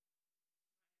evil.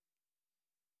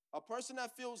 A person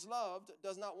that feels loved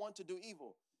does not want to do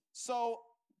evil. So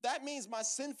that means my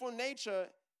sinful nature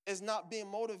is not being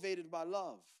motivated by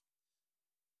love.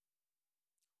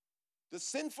 The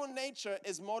sinful nature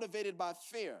is motivated by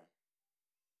fear.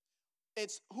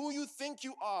 It's who you think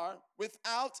you are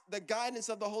without the guidance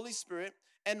of the Holy Spirit.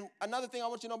 And another thing I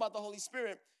want you to know about the Holy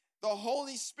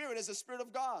Spirit is the Spirit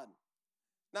of God.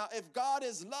 Now, if God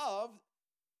is love,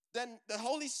 then the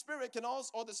Holy Spirit can also,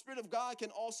 or the Spirit of God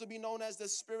can also be known as the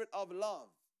Spirit of love.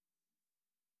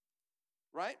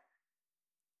 Right?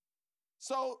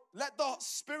 So let the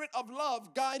Spirit of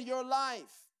love guide your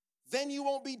life. Then you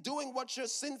won't be doing what your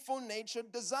sinful nature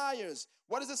desires.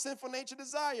 What does the sinful nature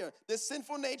desire? The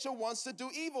sinful nature wants to do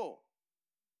evil.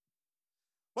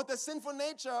 But the sinful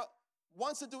nature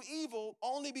wants to do evil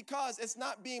only because it's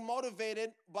not being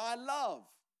motivated by love.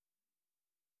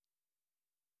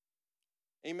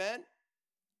 Amen?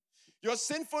 Your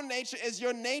sinful nature is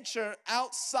your nature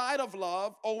outside of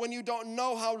love, or when you don't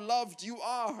know how loved you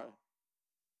are.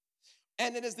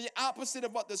 And it is the opposite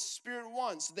of what the Spirit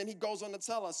wants. Then he goes on to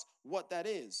tell us what that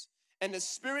is. And the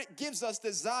Spirit gives us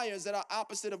desires that are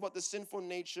opposite of what the sinful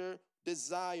nature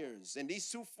desires. And these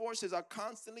two forces are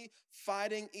constantly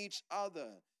fighting each other.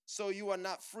 So you are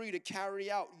not free to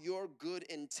carry out your good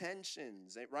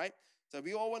intentions, right? So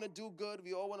we all want to do good.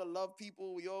 We all want to love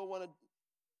people. We all want to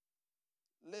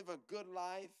live a good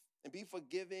life and be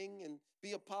forgiving and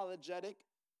be apologetic.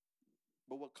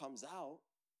 But what comes out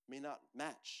may not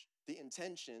match the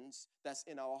intentions that's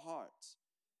in our hearts.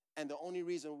 And the only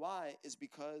reason why is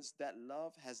because that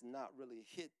love has not really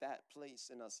hit that place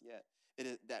in us yet. It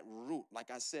is that root,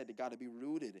 like I said, it got to be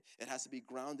rooted. It has to be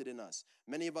grounded in us.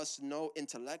 Many of us know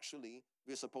intellectually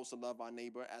we're supposed to love our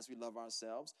neighbor as we love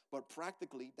ourselves, but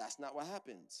practically that's not what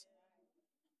happens,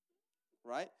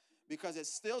 right? Because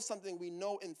it's still something we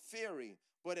know in theory,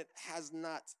 but it has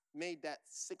not made that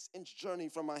 6-inch journey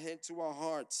from our head to our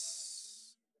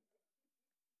hearts.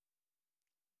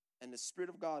 And the Spirit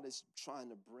of God is trying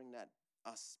to bring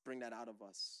that out of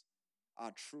us,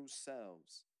 our true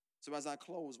selves. So as I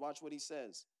close, watch what he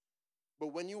says. But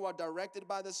when you are directed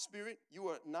by the Spirit, you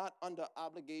are not under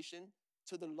obligation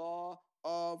to the law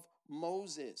of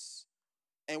Moses.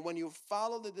 And when you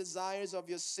follow the desires of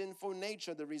your sinful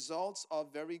nature, the results are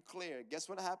very clear. Guess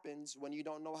what happens when you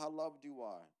don't know how loved you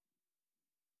are?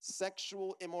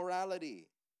 Sexual immorality.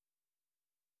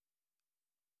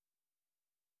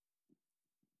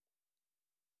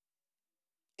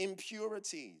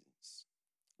 Impurities,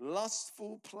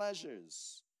 lustful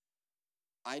pleasures,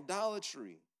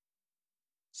 idolatry,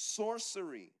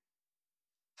 sorcery,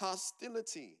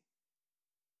 hostility,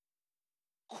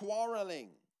 quarreling.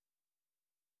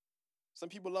 Some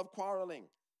people love quarreling.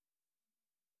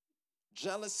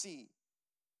 Jealousy,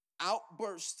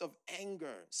 outbursts of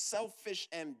anger, selfish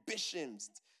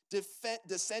ambitions,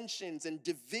 dissensions and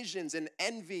divisions and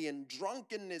envy and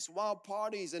drunkenness, wild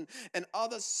parties and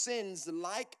other sins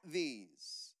like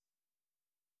these.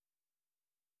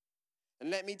 And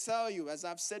let me tell you, as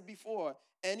I've said before,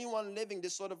 anyone living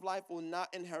this sort of life will not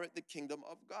inherit the kingdom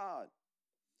of God.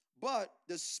 But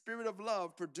the Spirit of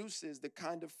love produces this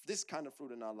kind of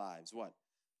fruit in our lives. What?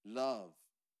 Love,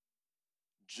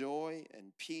 joy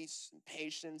and peace and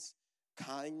patience,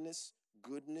 kindness,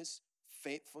 goodness,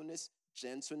 faithfulness,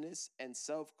 gentleness, and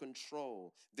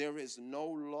self-control. There is no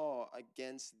law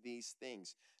against these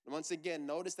things. And once again,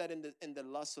 notice that in the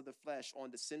lust of the flesh, on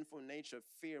the sinful nature,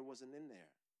 fear wasn't in there.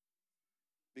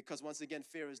 Because once again,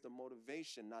 fear is the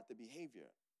motivation, not the behavior.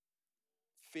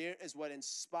 Fear is what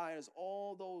inspires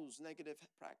all those negative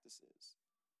practices.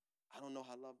 I don't know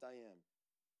how loved I am,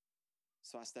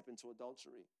 so I step into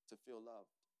adultery to feel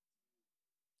loved.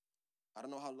 I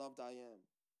don't know how loved I am,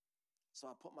 so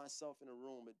I put myself in a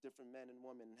room with different men and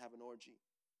women and have an orgy.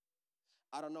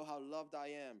 I don't know how loved I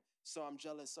am, so I'm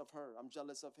jealous of her. I'm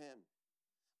jealous of him.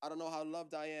 I don't know how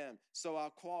loved I am, so I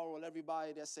quarrel with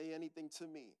everybody that say anything to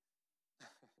me.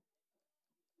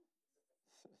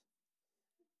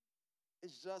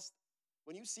 It's just,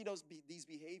 when you see these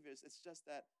behaviors, it's just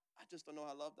that I just don't know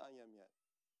how loved I am yet.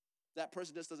 That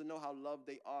person just doesn't know how loved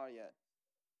they are yet.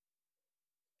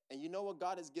 And you know what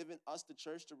God has given us, the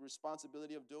church, the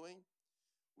responsibility of doing?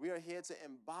 We are here to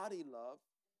embody love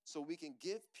so we can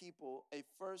give people a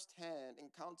first-hand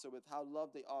encounter with how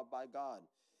loved they are by God.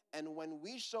 And when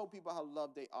we show people how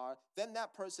loved they are, then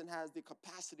that person has the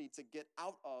capacity to get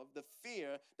out of the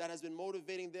fear that has been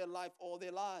motivating their life all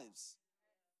their lives.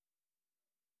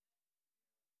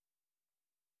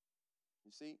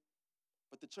 You see?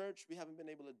 But the church, we haven't been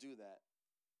able to do that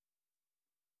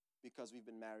because we've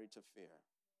been married to fear.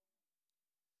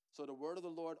 So the word of the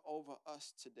Lord over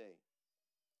us today,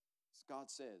 God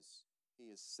says, he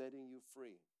is setting you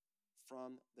free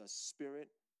from the spirit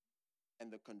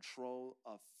and the control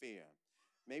of fear.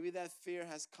 Maybe that fear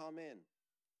has come in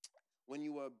when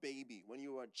you were a baby, when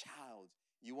you were a child.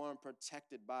 You weren't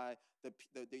protected by the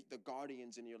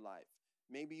guardians in your life.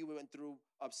 Maybe you went through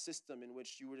a system in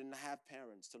which you didn't have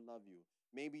parents to love you.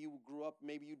 Maybe you grew up,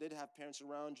 maybe you did have parents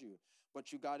around you,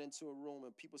 but you got into a room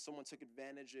and someone took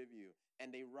advantage of you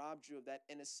and they robbed you of that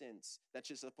innocence that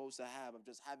you're supposed to have, of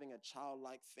just having a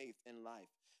childlike faith in life.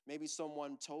 Maybe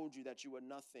someone told you that you were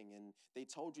nothing and they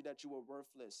told you that you were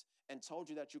worthless and told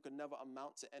you that you could never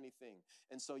amount to anything.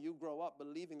 And so you grow up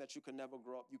believing that you can never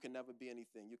grow up, you can never be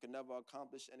anything, you can never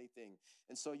accomplish anything.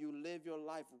 And so you live your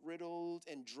life riddled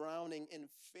and drowning in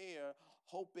fear,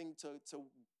 hoping to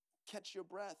catch your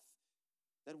breath.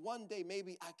 That one day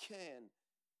maybe I can.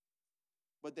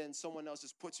 But then someone else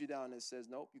just puts you down and says,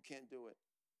 nope, you can't do it.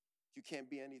 You can't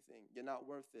be anything. You're not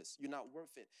worth this. You're not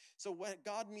worth it. So what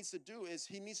God needs to do is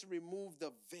he needs to remove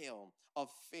the veil of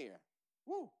fear.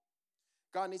 Woo.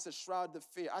 God needs to shroud the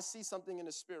fear. I see something in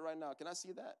the spirit right now. Can I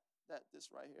see that? This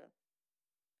right here.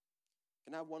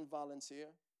 Can I have one volunteer?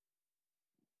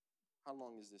 How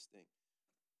long is this thing?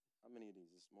 How many of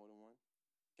these? Is more than one?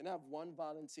 Can I have one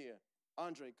volunteer?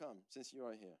 Andre, come, since you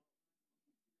are here.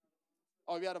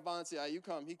 Oh, we had a volunteer. You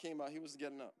come. He came out. He was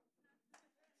getting up.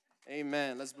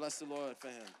 Amen. Let's bless the Lord for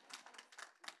him.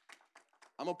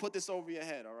 I'm going to put this over your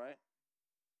head, all right?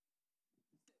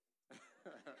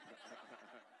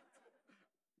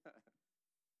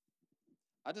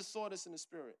 I just saw this in the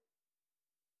spirit.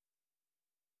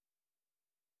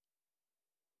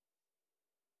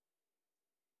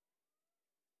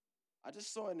 I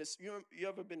just saw in this. You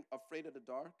ever been afraid of the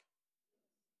dark?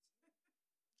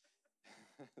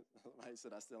 I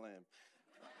said I still am.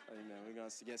 Amen. We're going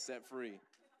to get set free.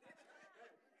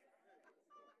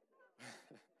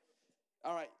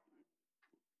 All right.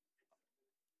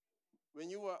 When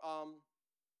you were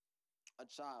a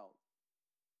child,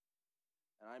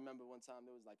 and I remember one time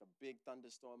there was like a big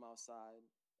thunderstorm outside,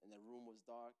 and the room was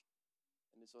dark,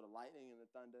 and there's sort of lightning and the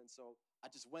thunder, and so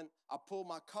I pulled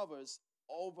my covers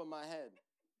over my head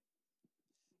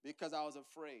because I was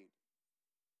afraid.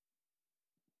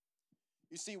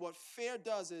 You see, what fear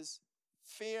does is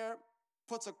fear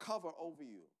puts a cover over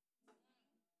you.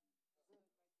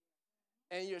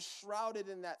 And you're shrouded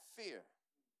in that fear.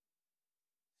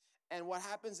 And what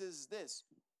happens is this: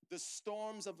 the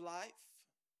storms of life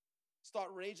start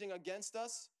raging against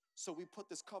us, so we put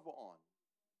this cover on.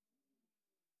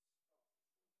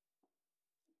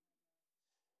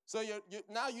 So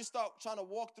now you start trying to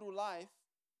walk through life.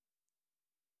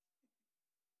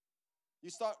 You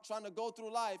start trying to go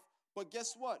through life, but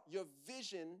guess what? Your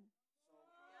vision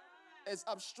is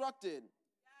obstructed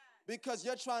because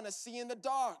you're trying to see in the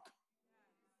dark.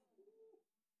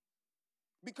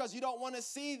 Because you don't want to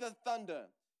see the thunder.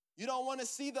 You don't want to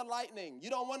see the lightning.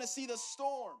 You don't want to see the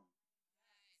storm.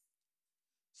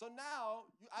 So now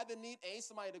you either need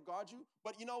somebody to guard you,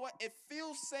 but you know what? It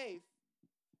feels safe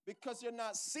because you're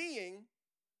not seeing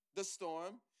the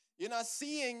storm. You're not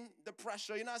seeing the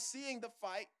pressure. You're not seeing the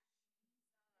fight.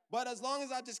 But as long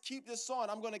as I just keep this on,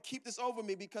 I'm going to keep this over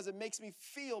me because it makes me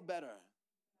feel better.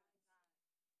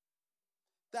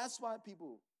 That's why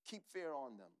people keep fear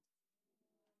on them.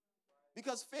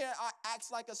 Because fear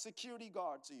acts like a security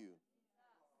guard to you.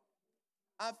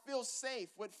 I feel safe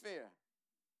with fear.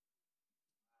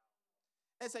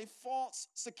 It's a false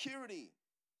security.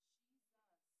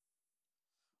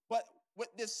 But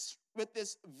with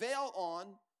this veil on,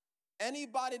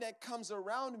 anybody that comes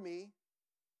around me,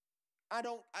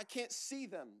 I can't see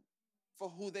them for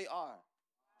who they are.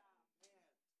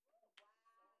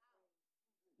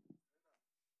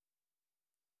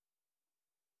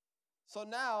 So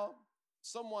now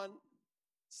someone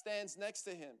stands next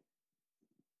to him.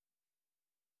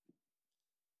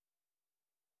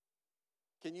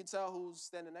 Can you tell who's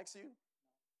standing next to you?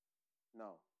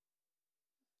 No.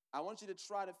 I want you to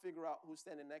try to figure out who's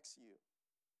standing next to you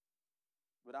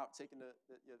without taking the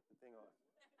thing off.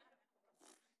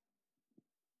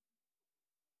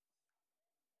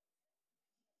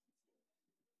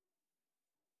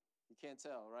 You can't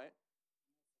tell, right?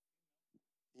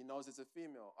 He knows it's a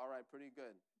female. All right, pretty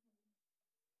good.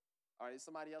 All right, is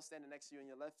somebody else standing next to you on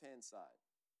your left-hand side?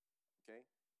 Okay.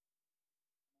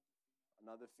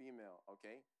 Another female,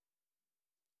 okay.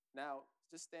 Now,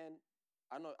 just stand.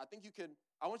 I think you could.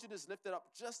 I want you to just lift it up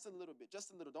just a little bit,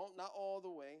 just a little. Not all the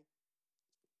way.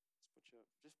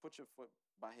 Just put your foot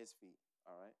by his feet,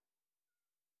 all right?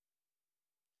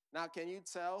 Now, can you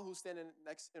tell who's standing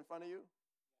in front of you?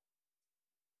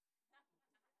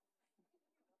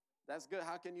 That's good.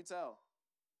 How can you tell?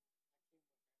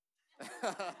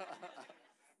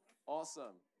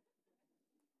 Awesome.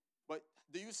 But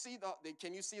do you see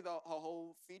can you see her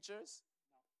whole features?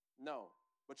 No.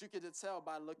 But you can just tell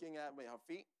by looking at her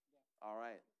feet? Yeah. All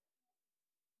right.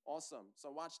 Awesome.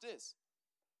 So watch this.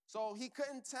 So he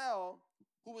couldn't tell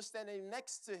who was standing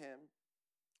next to him,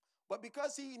 but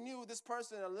because he knew this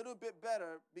person a little bit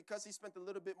better, because he spent a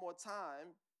little bit more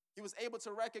time, he was able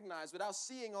to recognize without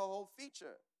seeing her whole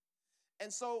feature.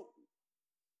 And so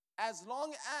as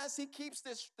long as he keeps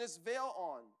this veil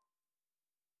on,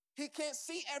 he can't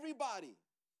see everybody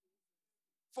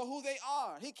for who they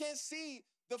are. He can't see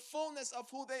the fullness of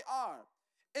who they are.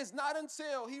 It's not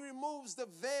until he removes the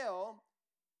veil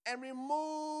and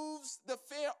removes the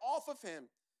fear off of him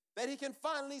that he can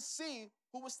finally see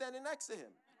who was standing next to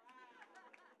him.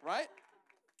 Right?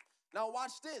 Now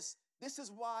watch this. This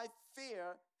is why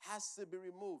fear has to be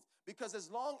removed. Because as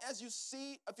long as you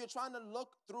see, if you're trying to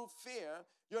look through fear,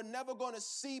 you're never going to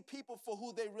see people for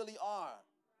who they really are.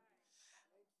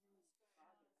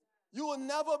 You will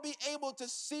never be able to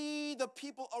see the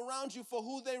people around you for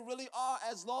who they really are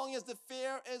as long as the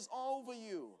fear is over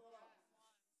you.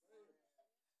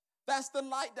 That's the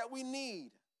light that we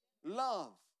need.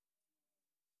 Love.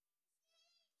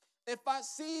 If I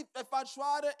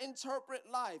try to interpret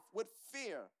life with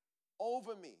fear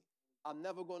over me, I'm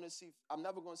never going to see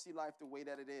life the way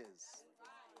that it is.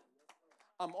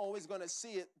 I'm always going to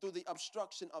see it through the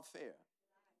obstruction of fear.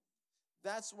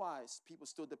 That's why people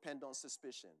still depend on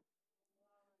suspicion.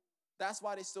 That's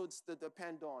why they still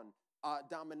depend on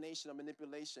domination or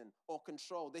manipulation or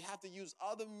control. They have to use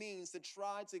other means to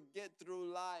try to get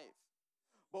through life.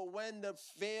 But when the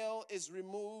veil is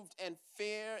removed and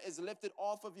fear is lifted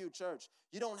off of you, church,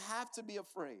 you don't have to be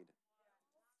afraid.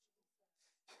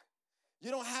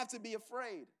 You don't have to be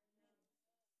afraid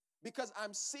because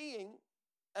I'm seeing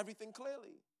everything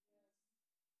clearly.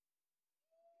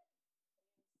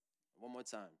 One more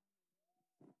time.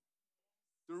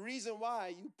 The reason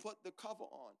why you put the cover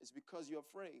on is because you're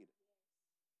afraid.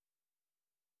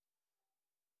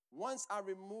 Once I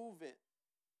remove it,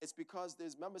 it's because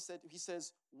remember he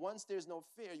says, once there's no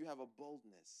fear, you have a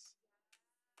boldness.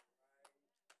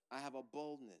 I have a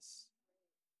boldness.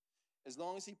 As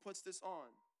long as he puts this on,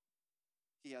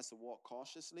 he has to walk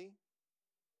cautiously.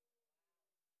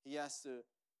 He has to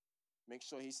make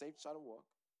sure he's safe to try to walk.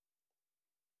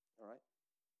 All right?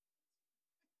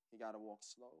 He got to walk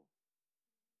slow.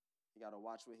 He got to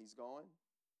watch where he's going.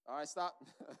 All right, stop.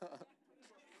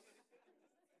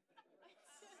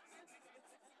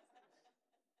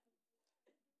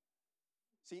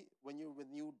 See, when you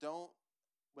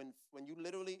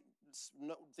literally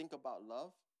think about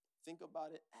love, think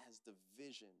about it as the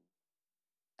vision,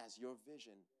 as your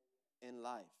vision in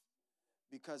life.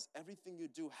 Because everything you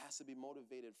do has to be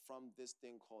motivated from this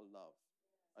thing called love.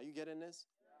 Are you getting this?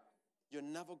 You're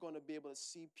never going to be able to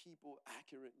see people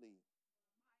accurately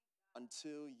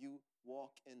until you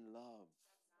walk in love.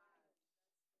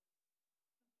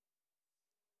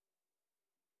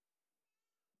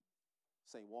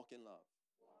 Say, walk in love.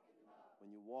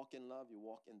 When you walk in love, you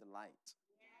walk in the light.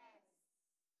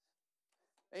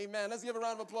 Yes. Amen. Let's give a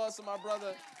round of applause to my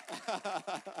brother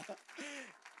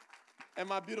and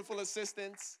my beautiful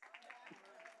assistants.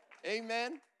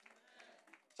 Amen.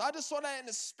 So I just saw that in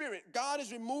the spirit. God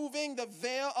is removing the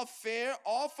veil of fear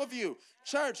off of you.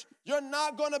 Church, you're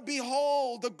not going to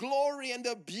behold the glory and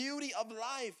the beauty of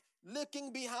life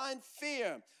looking behind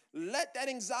fear. Let that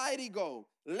anxiety go.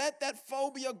 Let that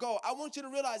phobia go. I want you to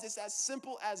realize it's as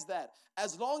simple as that.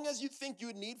 As long as you think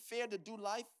you need fear to do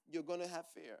life, you're going to have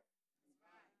fear.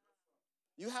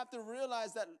 You have to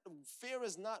realize that fear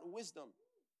is not wisdom.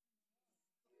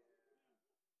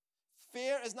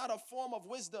 Fear is not a form of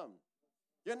wisdom.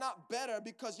 You're not better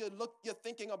because you're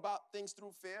thinking about things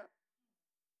through fear.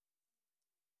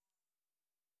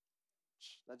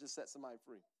 That just set somebody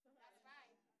free.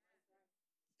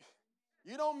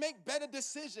 You don't make better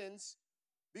decisions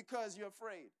because you're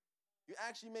afraid. You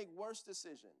actually make worse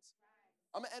decisions.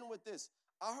 I'm going to end with this.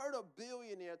 I heard a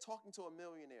billionaire talking to a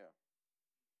millionaire.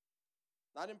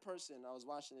 Not in person. I was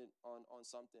watching it on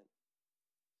something.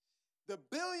 The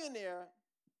billionaire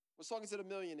was talking to the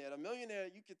millionaire. The millionaire,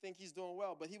 you could think he's doing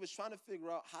well, but he was trying to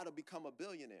figure out how to become a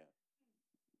billionaire.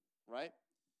 Right?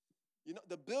 You know,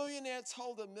 the billionaire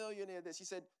told the millionaire this. He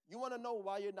said, you want to know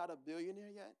why you're not a billionaire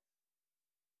yet?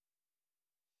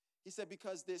 He said,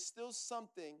 because there's still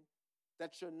something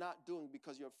that you're not doing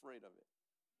because you're afraid of it.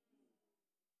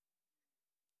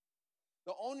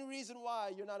 The only reason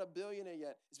why you're not a billionaire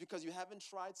yet is because you haven't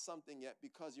tried something yet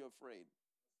because you're afraid.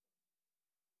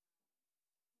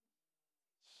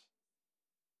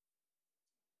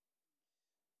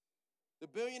 The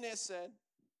billionaire said,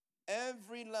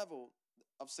 every level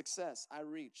of success I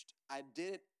reached, I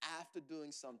did it after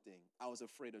doing something I was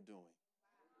afraid of doing.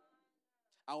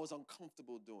 I was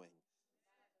uncomfortable doing.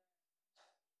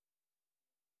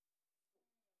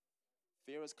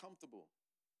 Fear is comfortable.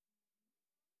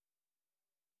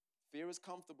 Fear is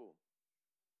comfortable.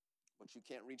 But you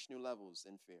can't reach new levels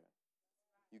in fear.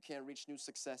 You can't reach new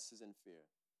successes in fear.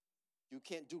 You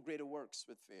can't do greater works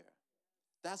with fear.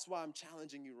 That's why I'm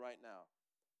challenging you right now.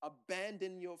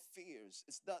 Abandon your fears.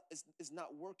 It's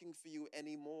not working for you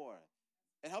anymore.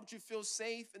 It helped you feel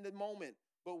safe in the moment.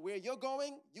 But where you're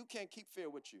going, you can't keep fear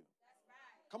with you.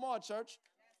 Come on, church.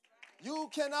 You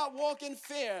cannot walk in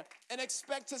fear and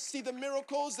expect to see the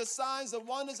miracles, the signs, the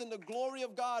wonders, and the glory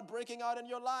of God breaking out in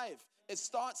your life. It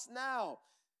starts now.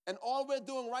 And all we're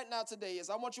doing right now today is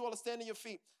I want you all to stand on your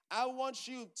feet. I want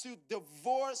you to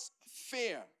divorce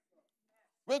fear.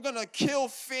 We're going to kill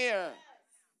fear.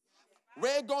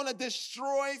 We're going to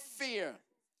destroy fear.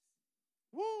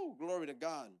 Woo, glory to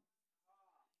God.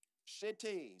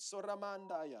 Shete,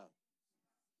 soramandaya.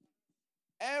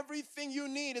 Everything you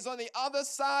need is on the other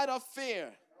side of fear.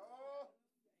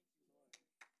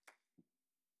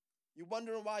 You're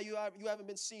wondering why you haven't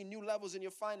been seeing new levels in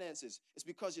your finances. It's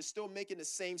because you're still making the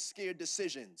same scared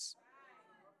decisions.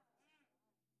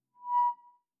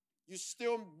 You're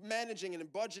still managing and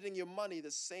budgeting your money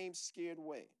the same scared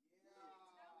way.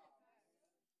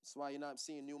 That's why you're not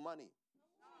seeing new money.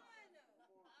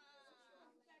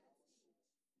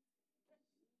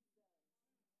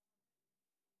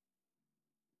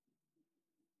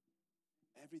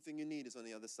 Everything you need is on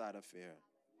the other side of fear.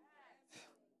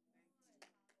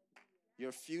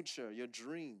 Your future, your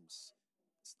dreams,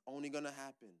 it's only going to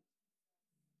happen.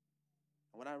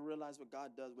 And when I realize what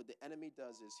God does, what the enemy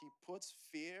does is he puts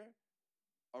fear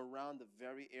around the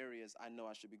very areas I know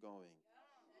I should be going.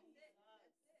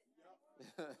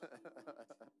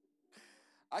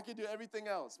 I can do everything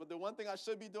else, but the one thing I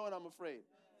should be doing, I'm afraid.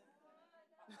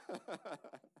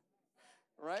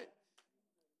 Right?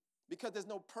 Because there's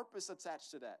no purpose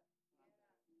attached to that.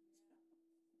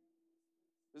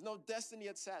 There's no destiny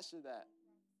attached to that.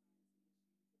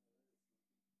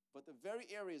 But the very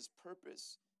areas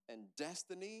purpose and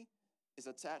destiny is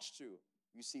attached to,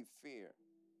 you see fear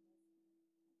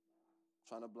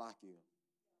trying to block you.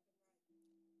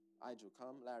 Igel,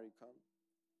 come. Larry, come.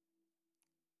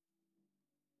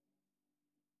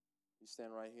 You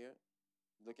stand right here.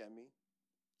 Look at me.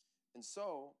 And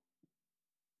so,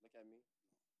 look at me.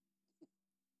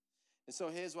 And so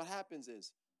here's what happens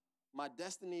is, my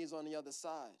destiny is on the other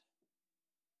side.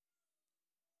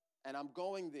 And I'm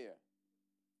going there.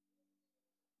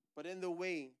 But in the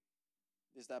way,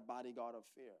 there's that bodyguard of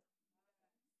fear.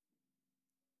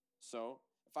 So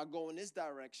if I go in this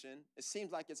direction, it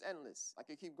seems like it's endless. I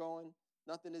can keep going.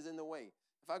 Nothing is in the way.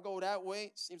 If I go that way,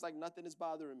 it seems like nothing is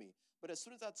bothering me. But as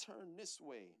soon as I turn this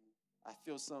way, I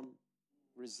feel some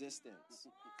resistance.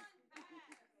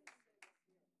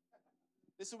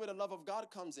 This is where the love of God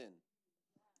comes in.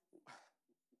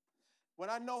 When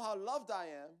I know how loved I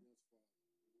am,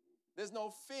 there's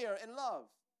no fear in love.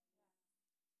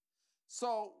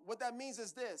 So what that means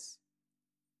is this.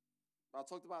 I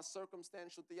talked about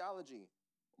circumstantial theology.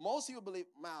 Most people believe,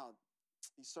 wow,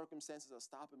 these circumstances are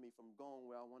stopping me from going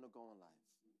where I want to go in life.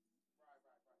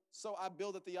 So I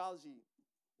build a theology.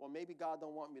 Well, maybe God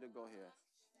don't want me to go here.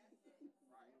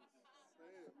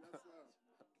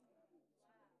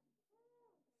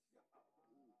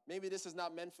 Maybe this is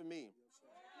not meant for me.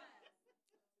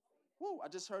 Woo, I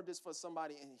just heard this for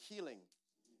somebody in healing.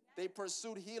 They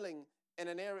pursued healing in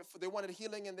an area, they wanted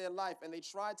healing in their life, and they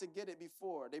tried to get it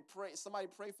before. They prayed, somebody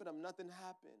prayed for them, nothing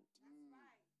happened.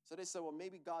 So they said, well,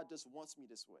 maybe God just wants me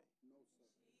this way.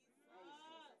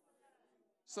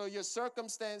 So your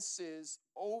circumstances,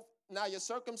 now your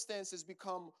circumstances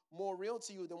become more real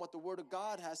to you than what the Word of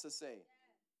God has to say.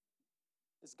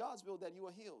 It's God's will that you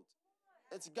are healed.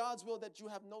 It's God's will that you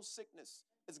have no sickness.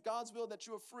 It's God's will that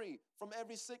you are free from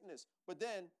every sickness. But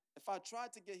then, if I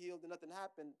tried to get healed and nothing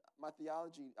happened, my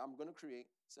theology I'm going to create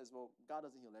says, well, God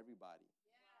doesn't heal everybody.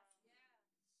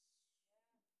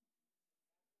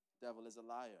 Devil is a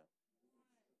liar.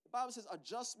 The Bible says a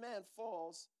just man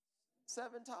falls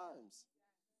 7 times,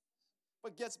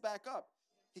 but gets back up.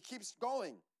 He keeps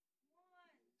going.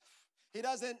 He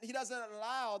doesn't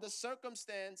allow the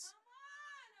circumstance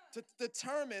to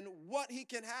determine what he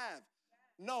can have.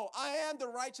 No, I am the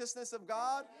righteousness of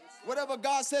God. Whatever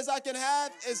God says I can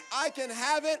have is I can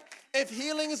have it. If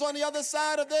healing is on the other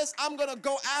side of this, I'm going to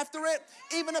go after it.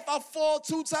 Even if I fall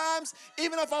 2 times,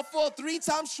 even if I fall 3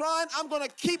 times trying, I'm going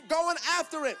to keep going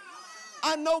after it.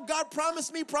 I know God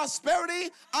promised me prosperity.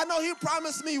 I know he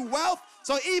promised me wealth.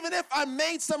 So even if I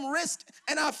made some risk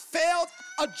and I failed,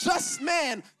 a just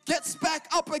man gets back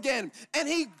up again and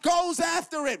he goes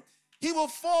after it. He will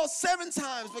fall 7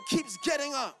 times but keeps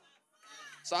getting up.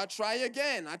 So I try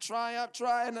again. I try,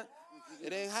 and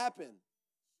it ain't happen.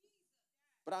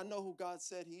 But I know who God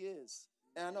said he is.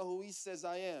 And I know who he says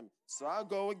I am. So I'll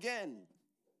go again.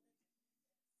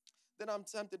 Then I'm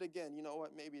tempted again. You know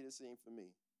what? Maybe this ain't for me.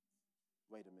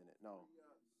 Wait a minute. No.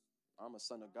 I'm a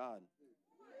son of God.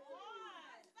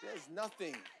 There's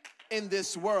nothing in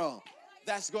this world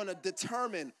that's going to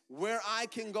determine where I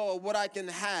can go or what I can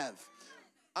have.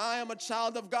 I am a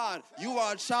child of God. You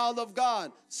are a child of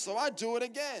God. So I do it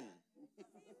again.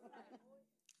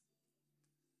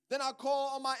 Then I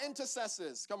call on my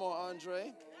intercessors. Come on,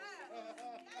 Andre.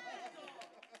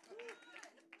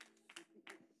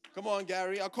 Come on,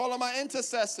 Gary. I call on my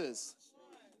intercessors.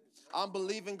 I'm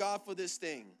believing God for this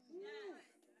thing.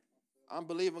 I'm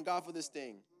believing God for this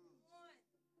thing.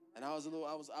 And I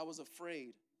was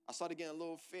afraid. I started getting a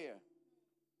little fear.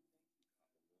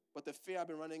 But the fear I've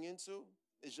been running into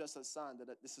is just a sign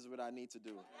that this is what I need to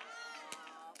do.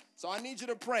 So I need you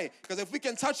to pray. Because if we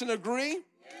can touch and agree,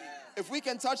 if we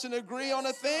can touch and agree on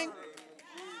a thing,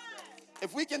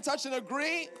 if we can touch and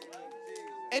agree,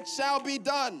 it shall be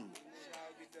done.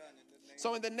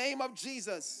 So in the name of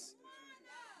Jesus,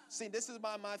 see, this is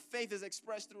why my faith is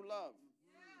expressed through love.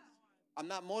 I'm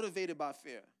not motivated by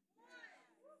fear.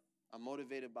 I'm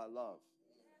motivated by love.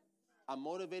 I'm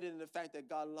motivated in the fact that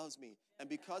God loves me. And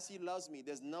because he loves me,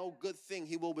 there's no good thing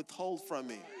he will withhold from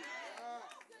me.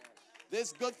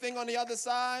 This good thing on the other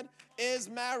side is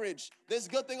marriage. This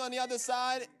good thing on the other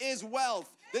side is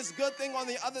wealth. This good thing on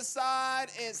the other side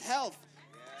is health,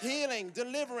 healing,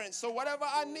 deliverance. So whatever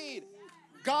I need,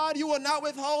 God, you will not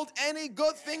withhold any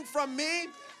good thing from me.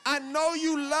 I know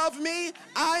you love me.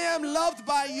 I am loved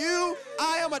by you.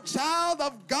 I am a child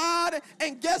of God.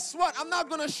 And guess what? I'm not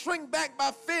going to shrink back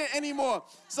by fear anymore.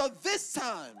 So this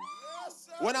time,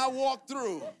 when I walk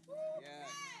through,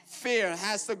 fear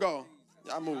has to go.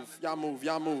 Y'all move, y'all move,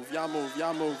 y'all move, y'all move,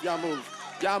 y'all move, y'all move,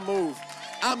 y'all move.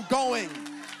 I'm going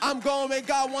where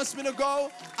God wants me to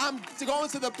go. I'm going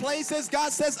to the places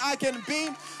God says I can be.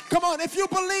 Come on, if you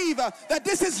believe that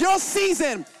this is your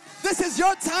season, this is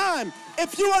your time,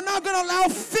 if you are not going to allow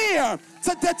fear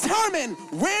to determine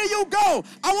where you go,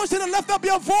 I want you to lift up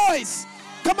your voice.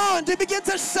 Come on, to begin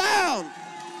to shout.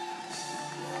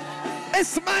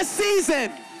 It's my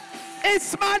season.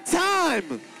 It's my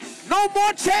time. No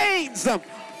more chains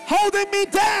holding me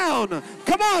down.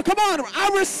 Come on, come on. I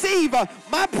receive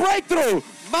my breakthrough,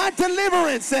 my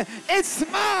deliverance. It's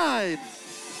mine.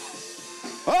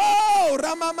 Oh,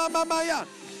 Ramamamamaya.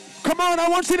 Come on, I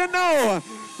want you to know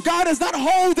God is not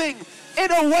holding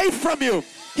it away from you.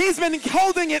 He's been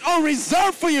holding it on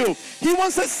reserve for you. He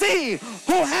wants to see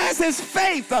who has his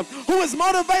faith, who is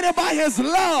motivated by his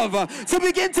love to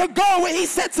begin to go where he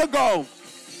said to go.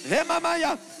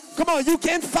 Come on, you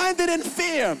can't find it in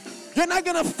fear. You're not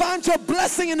going to find your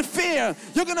blessing in fear.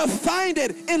 You're going to find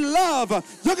it in love.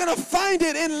 You're going to find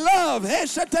it in love.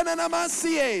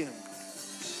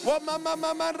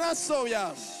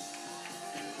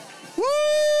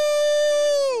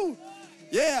 Woo!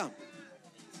 Yeah.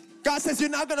 God says you're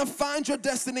not going to find your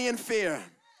destiny in fear.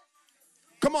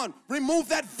 Come on, remove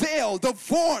that veil.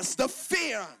 Divorce the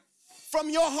fear from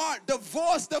your heart.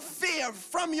 Divorce the fear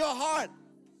from your heart.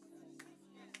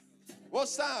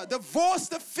 What's that? Divorce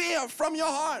the fear from your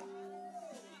heart.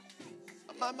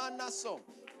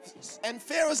 And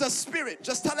fear is a spirit.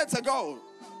 Just tell it to go.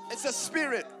 It's a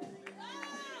spirit.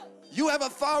 You have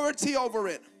authority over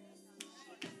it.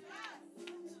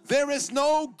 There is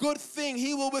no good thing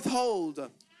he will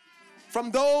withhold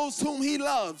from those whom he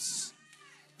loves.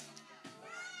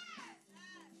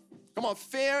 Come on,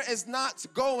 fear is not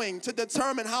going to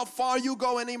determine how far you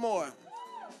go anymore.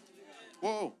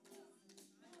 Whoa.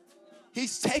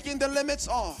 He's taking the limits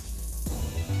off.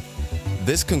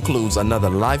 This concludes another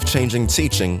life-changing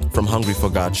teaching from Hungry for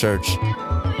God Church.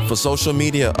 For social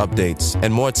media updates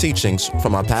and more teachings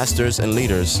from our pastors and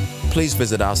leaders, please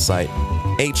visit our site,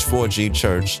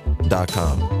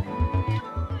 h4gchurch.com.